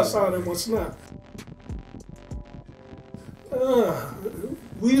into what's hot and what's not.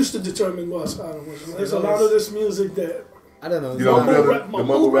 We used to determine what's hot and what's not. There's a lot of this music that I don't know. You know, the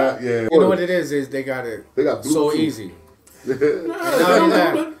mumble rap, yeah. You know what it is they got it so easy. Not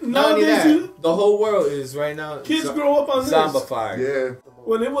only that, the whole world is right now. Kids grow up on this. Zombified. Yeah.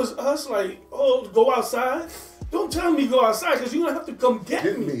 When it was us, like, oh, go outside. Don't tell me go outside, because you're going to have to come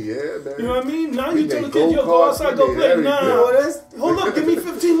get me. Yeah, man. You know what I mean? Now you tell the kids, yo, go outside, go play. Nah, hold up, give me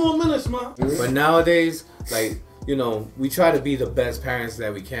 15 more minutes, man. But nowadays, like, you know, we try to be the best parents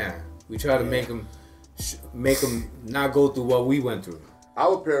that we can. We try to make them not go through what we went through.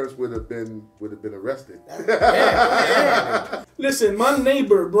 Our parents would have been arrested. Listen, my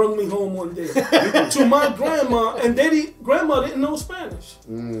neighbor brought me home one day to my grandma, and grandma didn't know Spanish.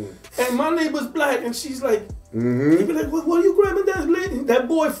 And my neighbor's black, and she's like, he'd be like, what are you grabbing that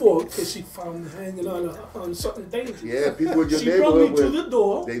boy for? Because she found him hanging on something dangerous. Yeah, people in your she neighborhood. She brought me to the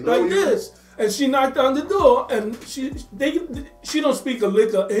door they know like you. this. And she knocked on the door, and she don't speak a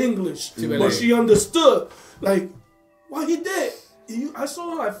lick of English, but she understood. Like, why he dead? I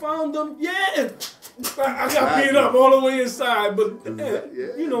saw him, I found him, yeah. I got beat up all the way inside, but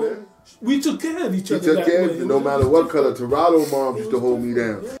you know, we took care of each other. We took care of you, no matter what color. Toronto moms used to hold me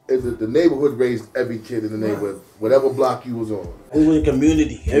down. The neighborhood raised every kid in the neighborhood, whatever block you was on. We were a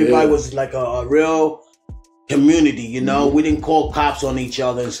community. Everybody was like a real community, you know. We didn't call cops on each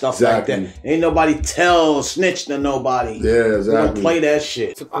other and stuff like that. Ain't nobody snitch to nobody. Yeah, exactly. We don't play that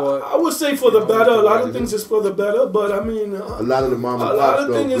shit. I would say for the better. A lot of things is for the better, but I mean, a lot of the mom and pop a lot of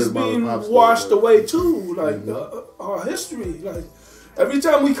things is being washed away too. Like our history. Like every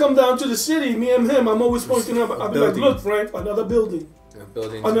time we come down to the city, me and him, I'm always pointing up. I'll be like, look, Frank, another building.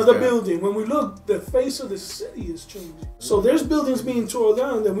 Another building. When we look, the face of the city is changing. So there's buildings being torn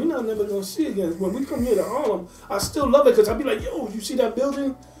down that we're not never gonna see again. When we come here to Harlem, I still love it because I'll be like, yo, you see that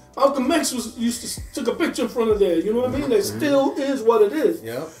building? Malcolm X took a picture in front of there. You know what I mean? That still is what it is.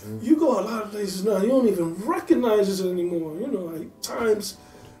 Yeah. You go a lot of places now, you don't even recognize it anymore. You know, like times,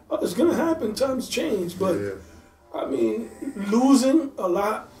 it's gonna happen. Times change, but I mean, losing a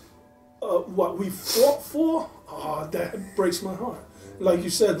lot of what we fought for, that breaks my heart. Like you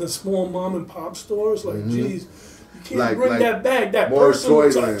said, the small mom and pop stores, like, geez, you can't bring that back. That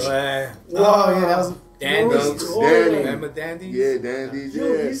personal touch. Oh, yeah, that was Dandies. Dandy. Remember Dandies? Yeah, Dandies,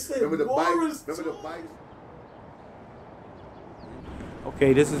 yeah. Remember the bikes? Remember the bikes?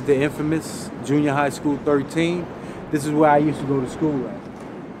 Okay, this is the infamous Junior High School 13. This is where I used to go to school at.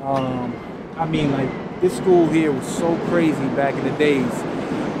 I mean, like, this school here was so crazy back in the days.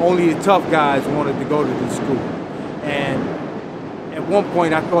 Only the tough guys wanted to go to this school. And at one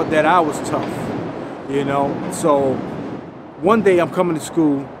point, I thought that I was tough, you know? So one day I'm coming to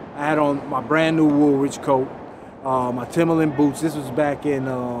school. I had on my brand new Woolrich coat, my Timberland boots. This was back in,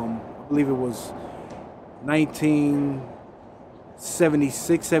 I believe it was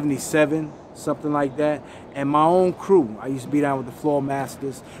 1976, 77, something like that. And my own crew. I used to be down with the Floor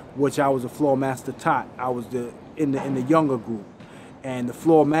Masters, which I was a Floor Master tot. I was in the younger group. And the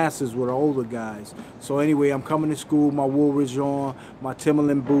Floor Masters were the older guys. So anyway, I'm coming to school, my Woolrich on, my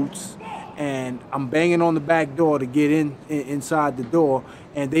Timberland boots, and I'm banging on the back door to get inside the door,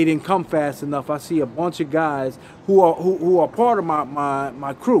 and they didn't come fast enough. I see a bunch of guys who are part of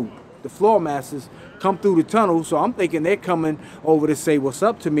my crew, the Floor Masters, come through the tunnel. So I'm thinking they're coming over to say what's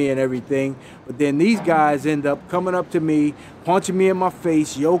up to me and everything. But then these guys end up coming up to me, punching me in my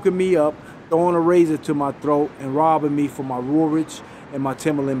face, yoking me up, throwing a razor to my throat, and robbing me for my Woolrich and my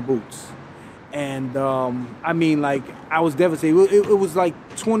Timberland boots. And I mean, like, I was devastated. It was like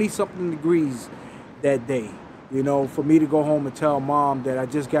 20-something degrees that day, you know, for me to go home and tell Mom that I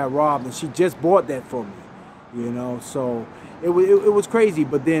just got robbed, and she just bought that for me, you know. So it was crazy.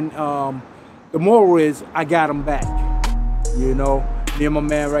 But then the moral is I got them back, you know. Me and my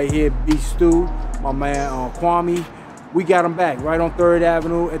man right here, B. Stu, my man Kwame, we got him back right on 3rd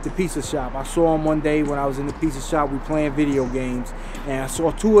Avenue at the pizza shop. I saw him one day when I was in the pizza shop. We playing video games, and I saw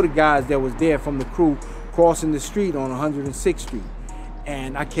 2 of the guys that was there from the crew crossing the street on 106th Street.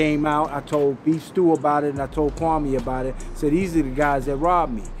 And I came out, I told Beef Stew about it, and I told Kwame about it. Said, these are the guys that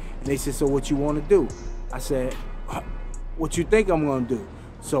robbed me. And they said, so what you want to do? I said, what you think I'm going to do?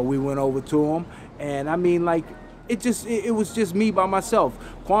 So we went over to them, and I mean, like, it was just me by myself.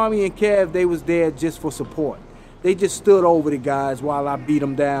 Kwame and Kev, they was there just for support. They just stood over the guys while I beat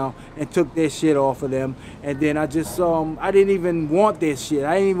them down and took their shit off of them. And then I just, I didn't even want their shit.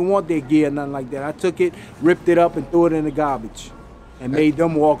 I didn't even want their gear, nothing like that. I took it, ripped it up, and threw it in the garbage. And made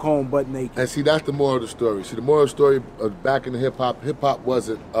them walk home butt naked. And see, that's the moral of the story. See, the moral of the story back in the hip-hop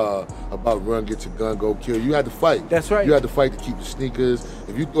wasn't about run, get your gun, go kill. You had to fight. That's right. You had to fight to keep the sneakers.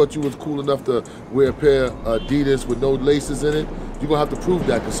 If you thought you was cool enough to wear a pair of Adidas with no laces in it, you're going to have to prove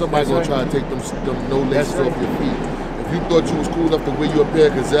that, because somebody's going to try to take them no laces off your feet. If you thought you was cool enough to wear you a pair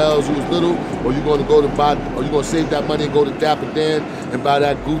of Gazelles, you was little, or you're going to go to buy, or you're going to save that money and go to Dapper Dan and buy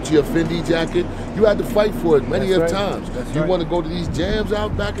that Gucci or Fendi jacket, you had to fight for it many of times. You want to go to these jams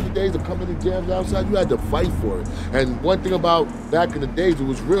out back in the days, to come in the jams outside, you had to fight for it. And one thing about back in the days, it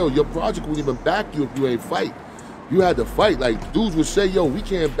was real. Your project wouldn't even back you if you ain't fight. you had to fight. Like dudes would say, "Yo, we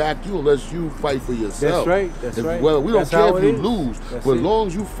can't back you unless you fight for yourself." That's right. That's right. Well, we don't That's care if you is. lose, That's but it. as long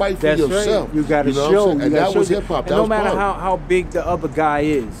as you fight for That's yourself, right. You got to know show. and that was hip hop. No matter how big the other guy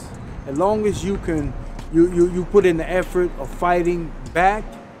is, as long as you can, you put in the effort of fighting back,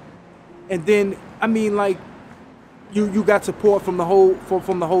 and then I mean like, you got support from the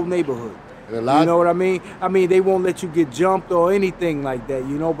whole neighborhood. You know what I mean? I mean, they won't let you get jumped or anything like that,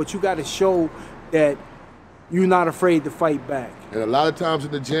 you know, but you got to show that you're not afraid to fight back. And a lot of times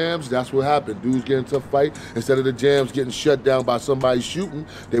in the jams, that's what happened. Dudes get into a fight. Instead of the jams getting shut down by somebody shooting,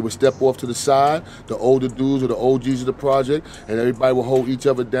 they would step off to the side, the older dudes or the OGs of the project, and everybody would hold each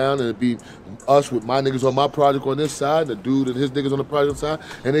other down, and it'd be us with my niggas on my project on this side, and the dude and his niggas on the project side,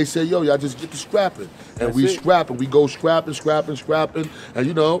 and they say, yo, y'all just get to scrapping. And That's we it. scrap, and we go scrapping, and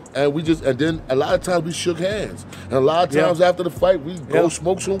you know, and we just, and then a lot of times we shook hands. And a lot of times after the fight, we go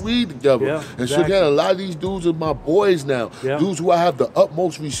smoke some weed together and shook hands. A lot of these dudes are my boys now, dudes who I have the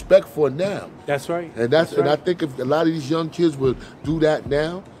utmost respect for now. That's right. And and I think if a lot of these young kids would do that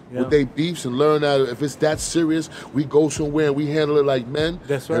now, with their beefs and learn that if it's that serious, we go somewhere and we handle it like men.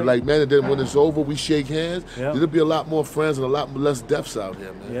 That's right. And like men, and then when it's over, we shake hands. Yeah. There'll be a lot more friends and a lot less deaths out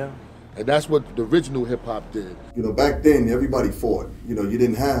here, man. Yeah. And that's what the original hip hop did. You know, back then everybody fought. You know, you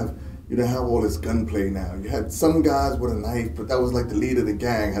didn't have all this gunplay now. You had some guys with a knife, but that was like the leader of the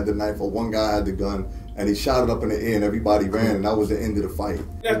gang had the knife, or one guy had the gun, and he shot it up in the air, and everybody ran, and that was the end of the fight.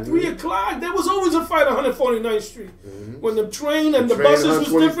 At 3 o'clock, there was always a fight on 149th Street. When the train and the buses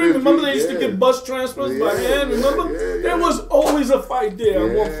was different, remember they used to get bus transfers by hand, remember? There was always a fight there on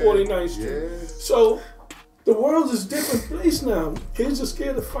 149th Street. So, the world is a different place now. Kids are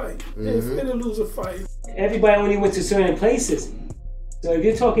scared to fight. They're afraid to lose a fight. Everybody only went to certain places. So if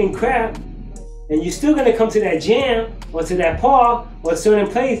you're talking crap, and you're still gonna come to that jam, or to that park, or a certain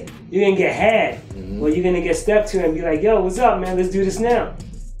place, you're gonna get had. Or you're gonna get stepped to and be like, yo, what's up, man? Let's do this now.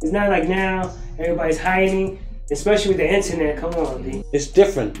 It's not like now, everybody's hiding, especially with the internet. Come on, B. It's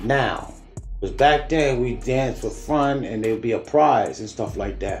different now. Because back then we danced for fun and there would be a prize and stuff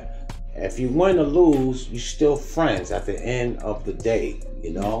like that. If you win or lose, you're still friends at the end of the day,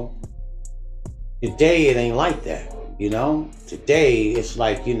 you know? Today it ain't like that, you know? Today it's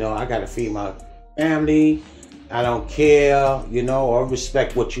like, you know, I gotta feed my family, I don't care, you know, or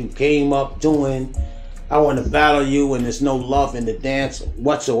respect what you came up doing. I want to battle you and there's no love in the dance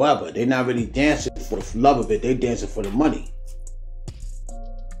whatsoever. They're not really dancing for the love of it, they dancing for the money.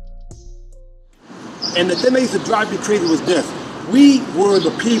 And the thing that used to drive me crazy was this. We were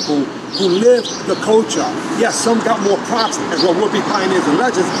the people who lived the culture. Yes, some got more props as well, would be pioneers and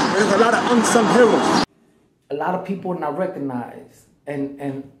legends, but there's a lot of unsung heroes. A lot of people not recognized,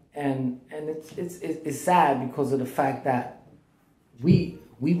 and it's sad because of the fact that we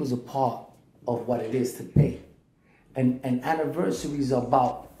was a part of what it is today, and anniversaries are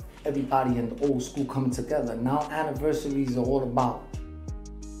about everybody in the old school coming together. Now anniversaries are all about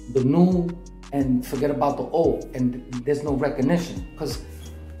the new and forget about the old, and there's no recognition because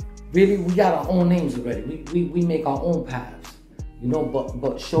really we got our own names already. We make our own paths, you know.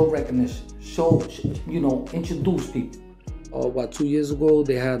 But show recognition, show you know, introduce people. What 2 years ago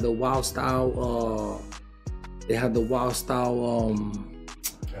they had the Wild Style.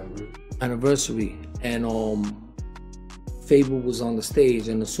 Anniversary, and Fable was on the stage,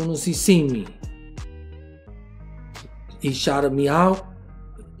 and as soon as he seen me, he shouted me out.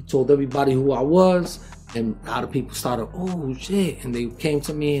 He told everybody who I was, and a lot of people started, oh shit, and they came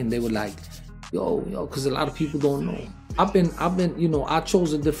to me and they were like, yo, because a lot of people don't know. I've been, you know, I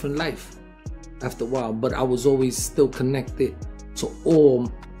chose a different life after a while, but I was always still connected to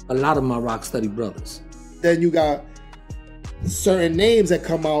a lot of my Rocksteady brothers. Then you got certain names that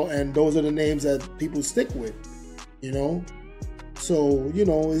come out, and those are the names that people stick with, you know. So, you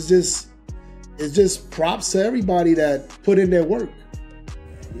know, it's just props to everybody that put in their work.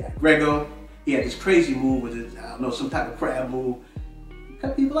 Yeah, Grego, he had this crazy move with his, I don't know, some type of crab move. He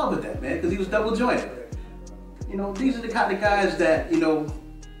cut people up with that, man, because he was double jointed. You know, these are the kind of guys that, you know,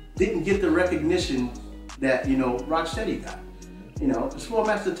 didn't get the recognition that, you know, Rocksteady got. You know, the Floor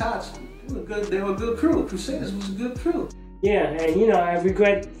Master Tots, they were a good crew. Crusaders was a good crew. Yeah, and you know, I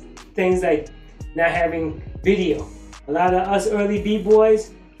regret things like not having video. A lot of us early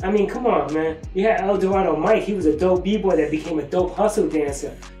B-boys, I mean, come on, man. You had El Dorado Mike, he was a dope B-boy that became a dope hustle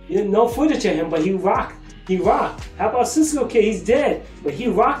dancer. You had no footage of him, but he rocked. He rocked. How about Cisco Kid? He's dead, but he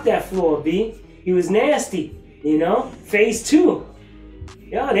rocked that floor, B. He was nasty, you know? Phase 2.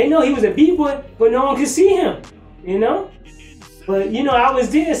 Yeah, they know he was a B-boy, but no one could see him, you know? But, you know, I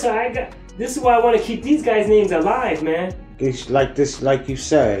was there, so this is why I want to keep these guys' names alive, man. it's like this, like you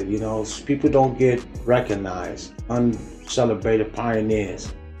said, you know, people don't get recognized, uncelebrated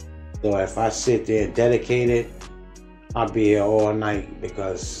pioneers. So if I sit there and dedicate it, I'll be here all night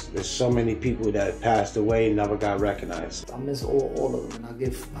because there's so many people that passed away and never got recognized. I miss all of them, and I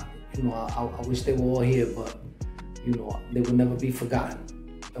give, you know, I wish they were all here, but you know, they will never be forgotten.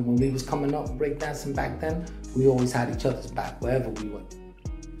 And when we was coming up breakdancing back then, we always had each other's back wherever we went,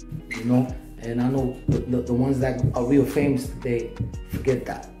 you know. And I know the ones that are real famous today forget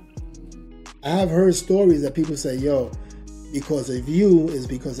that. I have heard stories that people say, yo, because of you is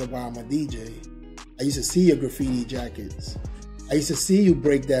because of why I'm a DJ. I used to see your graffiti jackets. I used to see you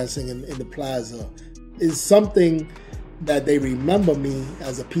breakdancing in the plaza. It's something that they remember me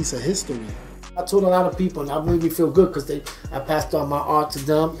as a piece of history. I told a lot of people, and I made me feel good because I passed on my art to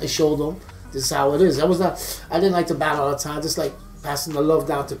them and showed them this is how it is. I didn't like to battle all the time, just like passing the love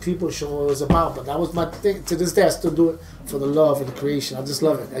down to people, showing what it was about. But that was my thing. To this day, I still do it for the love and the creation. I just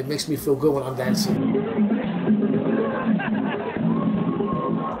love it. It makes me feel good when I'm dancing.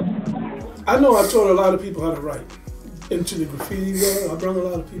 I know I taught a lot of people how to write into the graffiti world. I brought a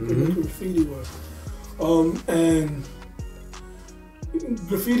lot of people into the graffiti world. And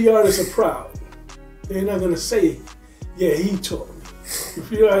graffiti artists are proud. They're not gonna say, yeah, he taught me.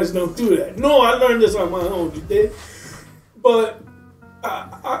 Graffiti artists don't do that. No, I learned this on my own, you did. But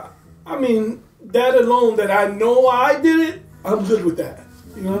I mean, that alone, that I know I did it, I'm good with that.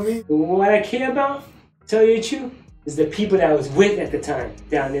 You know what I mean? What I care about, tell you the truth, is the people that I was with at the time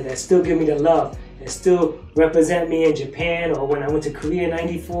down there that still give me the love and still represent me in Japan, or when I went to Korea in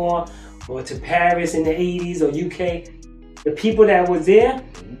 '94, or to Paris in the '80s, or UK. The people that was there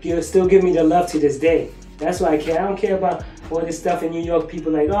still give me the love to this day. That's why I care. I don't care about all this stuff in New York.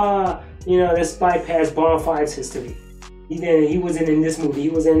 People like, you know, let's bypass Bonfire's history. He wasn't in this movie, he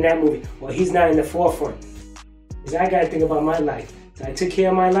was in that movie. Well, he's not in the forefront. Because I gotta think about my life. So I took care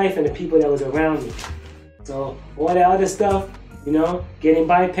of my life and the people that was around me. So all that other stuff, you know, getting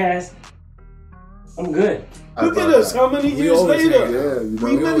bypassed, I'm good. Look at us, how many years later?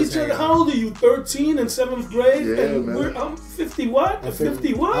 We met each other. How old are you? 13 in 7th grade? Yeah, and man. I'm 50 what? I'm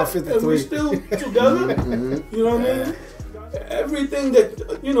 50 what? I'm 53. And we're still together? You know what I mean? Everything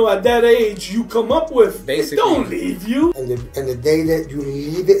that, you know, at that age you come up with, it don't leave you. And the day that you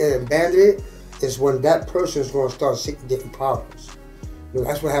leave it and abandon it is when that person is going to start getting problems. You know,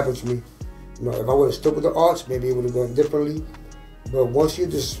 that's what happened to me. You know, if I would have stuck with the arts, maybe it would have gone differently. But once you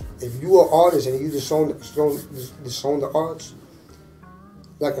if you are an artist and you disown the arts,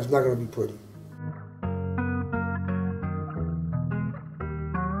 like, it's not going to be pretty.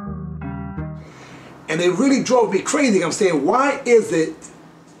 And it really drove me crazy. I'm saying, why is it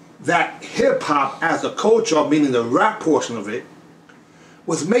that hip-hop as a culture, meaning the rap portion of it,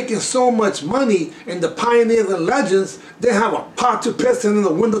 was making so much money, and the pioneers and legends didn't have a pot to piss in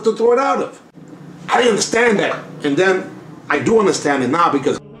the window to throw it out of? I didn't understand that. And then I do understand it now,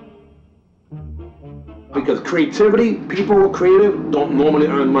 because creativity, people who are creative don't normally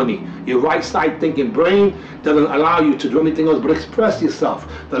earn money. Your right side thinking brain doesn't allow you to do anything else but express yourself.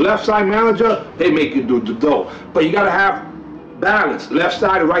 The left side manager, they make you do the dough. But you gotta have balance. Left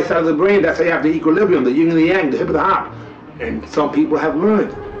side and right side of the brain, that's how you have the equilibrium, the yin and the yang, the hip and the hop. And some people have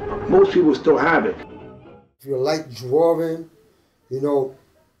learned. Most people still have it. If you like drawing, you know,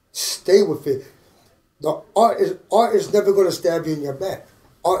 stay with it. The art is never going to stab you in your back.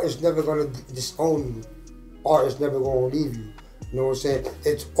 Art is never going to disown you. Art is never going to leave you. You know what I'm saying?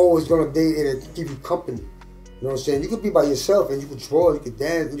 It's always going to be there to give you company. You know what I'm saying? You could be by yourself and you could draw, you could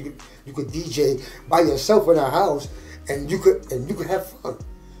dance, and you could DJ by yourself in a house, and you could have fun.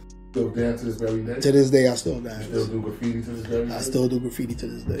 Still dance to this very day? To this day, I still dance. You still do graffiti to this very day? I still do graffiti to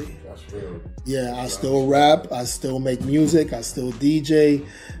this day. That's real. Yeah, I still rap. I still make music. I still DJ.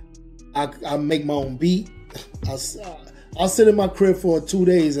 I make my own beat. I'll sit in my crib for 2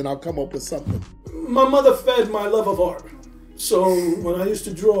 days and I'll come up with something. My mother fed my love of art. So when I used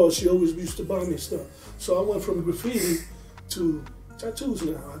to draw, she always used to buy me stuff. So I went from graffiti to tattoos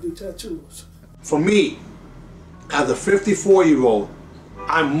now. I do tattoos. For me, as a 54-year-old,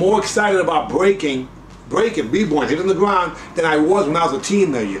 I'm more excited about breaking, b-boying, hitting the ground, than I was when I was a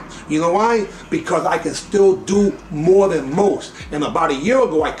teenager. You know why? Because I can still do more than most. And about a year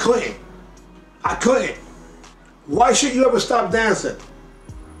ago, I couldn't. Why should you ever stop dancing?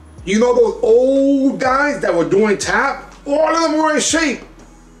 You know those old guys that were doing tap? All of them were in shape.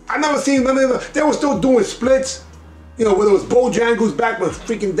 I never seen none of them. They were still doing splits. You know, whether it was Bojangles back with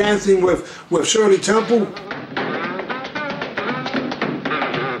freaking dancing with Shirley Temple.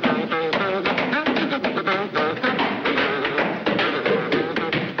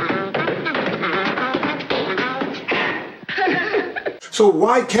 So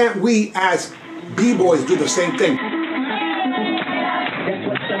why can't we as B-boys do the same thing?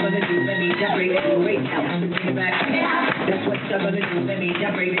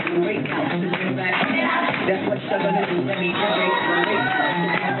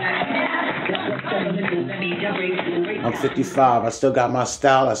 I'm 55. I still got my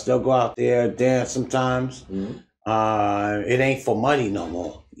style. I still go out there, dance sometimes. It ain't for money no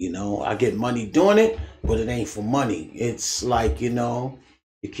more. You know, I get money doing it, but it ain't for money. It's like, you know,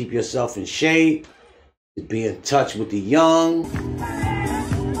 you keep yourself in shape, to be in touch with the young.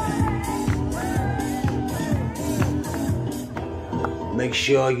 Make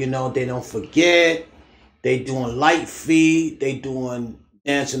sure, you know, they don't forget. They doing light feet. They doing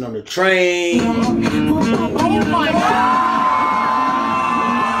dancing on the train. Oh my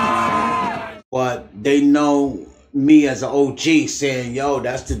God! But they know me as an OG saying, yo,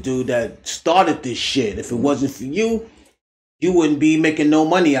 that's the dude that started this shit. If it wasn't for you, you wouldn't be making no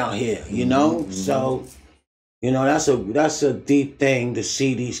money out here, you know? So, you know, that's a deep thing to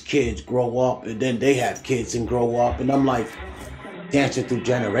see these kids grow up, and then they have kids and grow up, and I'm like dancing through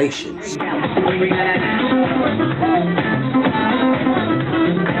generations.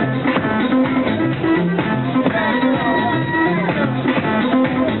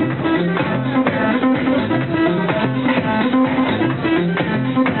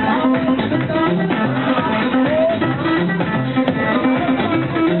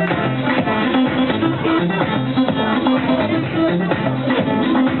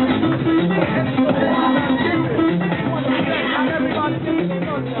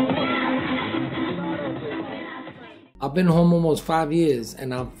 I've been home almost 5 years,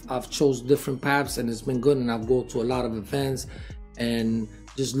 and I've chose different paths, and it's been good. And I've gone to a lot of events and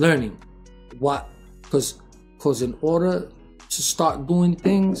just learning what, because in order to start doing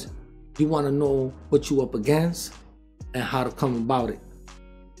things, you want to know what you up against and how to come about it.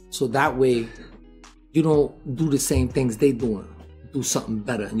 So that way, you don't do the same things they doing. Do something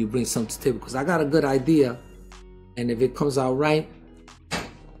better, and you bring something to the table. Because I got a good idea, and if it comes out right,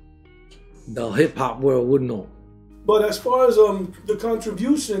 the hip hop world would know. But as far as the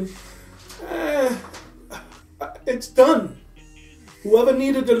contribution, it's done. Whoever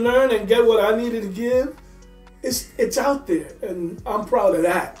needed to learn and get what I needed to give, it's out there, and I'm proud of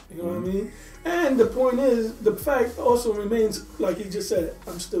that. You know what I mean? And the point is, the fact also remains, like he just said,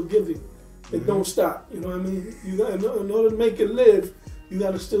 I'm still giving. It don't stop. You know what I mean? You got, in order to make it live, you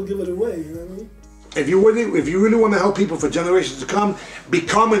got to still give it away. You know what I mean? If you really want to help people for generations to come,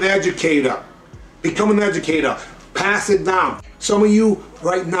 become an educator. Become an educator. Pass it down. Some of you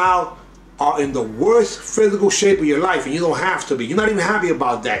right now are in the worst physical shape of your life, and you don't have to be. You're not even happy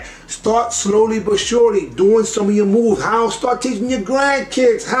about that. Start slowly but surely doing some of your moves. How? Start teaching your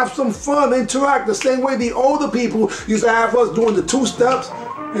grandkids. Have some fun. Interact the same way the older people used to have us doing the 2 steps.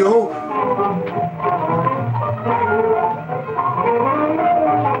 You know.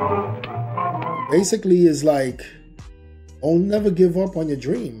 Basically, it's like, don't never give up on your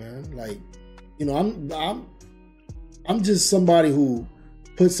dream, man. Like, you know, I'm just somebody who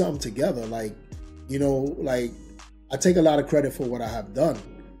put something together. Like, you know, like, I take a lot of credit for what I have done.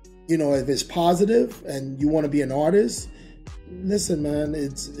 You know, if it's positive and you want to be an artist, listen, man,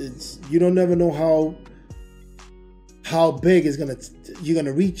 it's you don't never know how big you're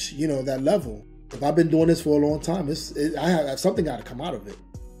gonna reach, you know, that level. If I've been doing this for a long time, I have something got to come out of it.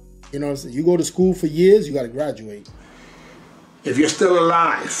 You know what I'm saying? You go to school for years, you got to graduate. If you're still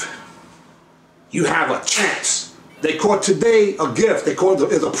alive, you have a chance. They call today a gift. They call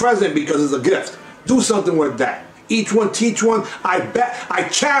it a present because it's a gift. Do something with that. Each one teach one. I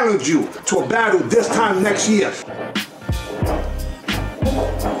challenge you to a battle this time next year.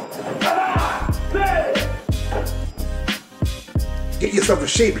 Get yourself in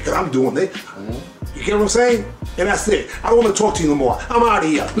shape because I'm doing it. You get what I'm saying? And that's it. I don't want to talk to you no more. I'm out of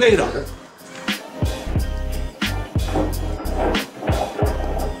here. Later.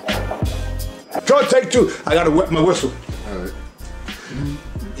 Go take 2. I gotta wet my whistle. All right.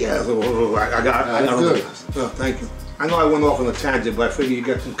 Yeah, so, I got good. Thank you. I know I went off on a tangent, but I figure you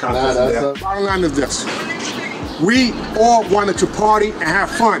got some confidence there. Bottom line is this. We all wanted to party and have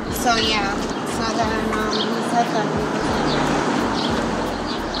fun. So yeah, so then he said that.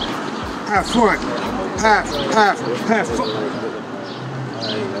 Have fun. Have fun.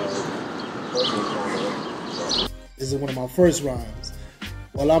 This is one of my first rhymes.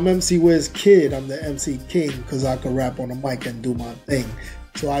 Well, I'm MC Wiz Kid, I'm the MC King, because I can rap on the mic and do my thing.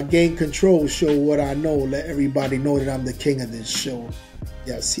 So I gain control, show what I know, let everybody know that I'm the king of this show.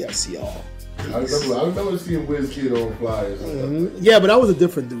 Yes, y'all. I remember seeing Wiz Kid on flyers. Yeah, but I was a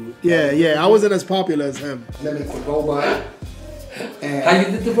different dude. Yeah, I wasn't as popular as him. Let me go by. How you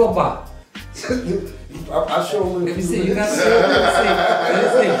did the robot? I show him. Let me see. You gotta show him. Let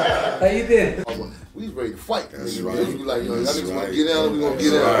me see. How you did? We was ready to fight. That's nigga. right. We was like, yo, y'all That's niggas gonna right. get down, we gonna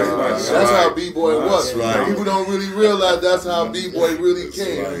get That's down. right. That's how B-Boy was. right. People don't really realize that's how B-Boy really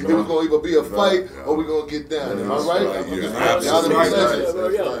came. right. It was gonna either be a fight or we gonna get down. Am I right? right. You're Y'all the absolutely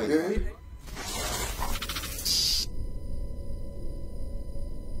legends. right.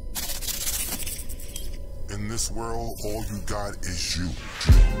 In this world, all you got is you.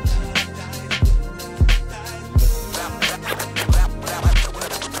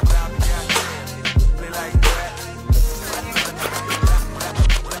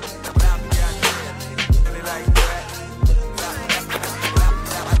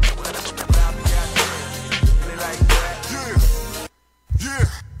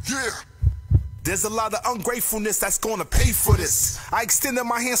 There's a lot of ungratefulness that's gonna pay for this. I extended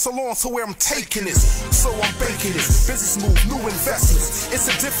my hand so long to where I'm taking this. So I'm banking this. Business move, new investments. It's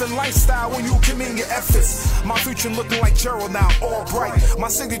a different lifestyle when you commit your efforts. My future looking like Gerald now, all bright. My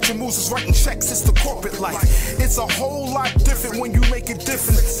signature moves is writing checks, it's the corporate life. It's a whole lot different when you make it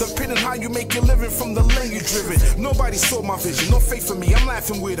different. Depending how you make your living from the lane you're driven. Nobody saw my vision, no faith in me, I'm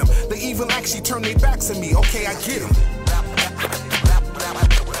laughing with them. They even actually turn their backs on me, okay, I get them.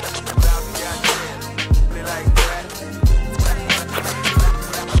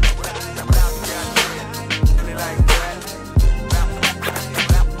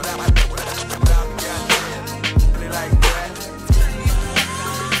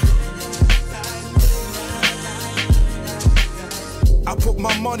 I put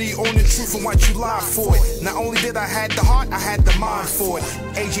my money on the truth and what you lie for it. Not only did I had the heart, I had the mind for it.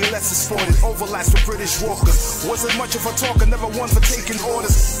 AJLS is sported, overlaps with British walkers. Wasn't much of a talker, never one for taking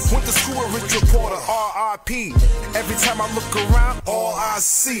orders. Went to school with Rich Reporter, R.I.P. Every time I look around, all I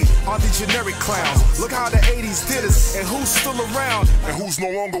see are the generic clowns. Look how the 80s did us, and who's still around, and who's no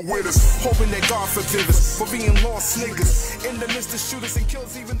longer with us. Hoping that God forgive us for being lost niggas. In the midst of shooters and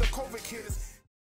kills, even the COVID kids.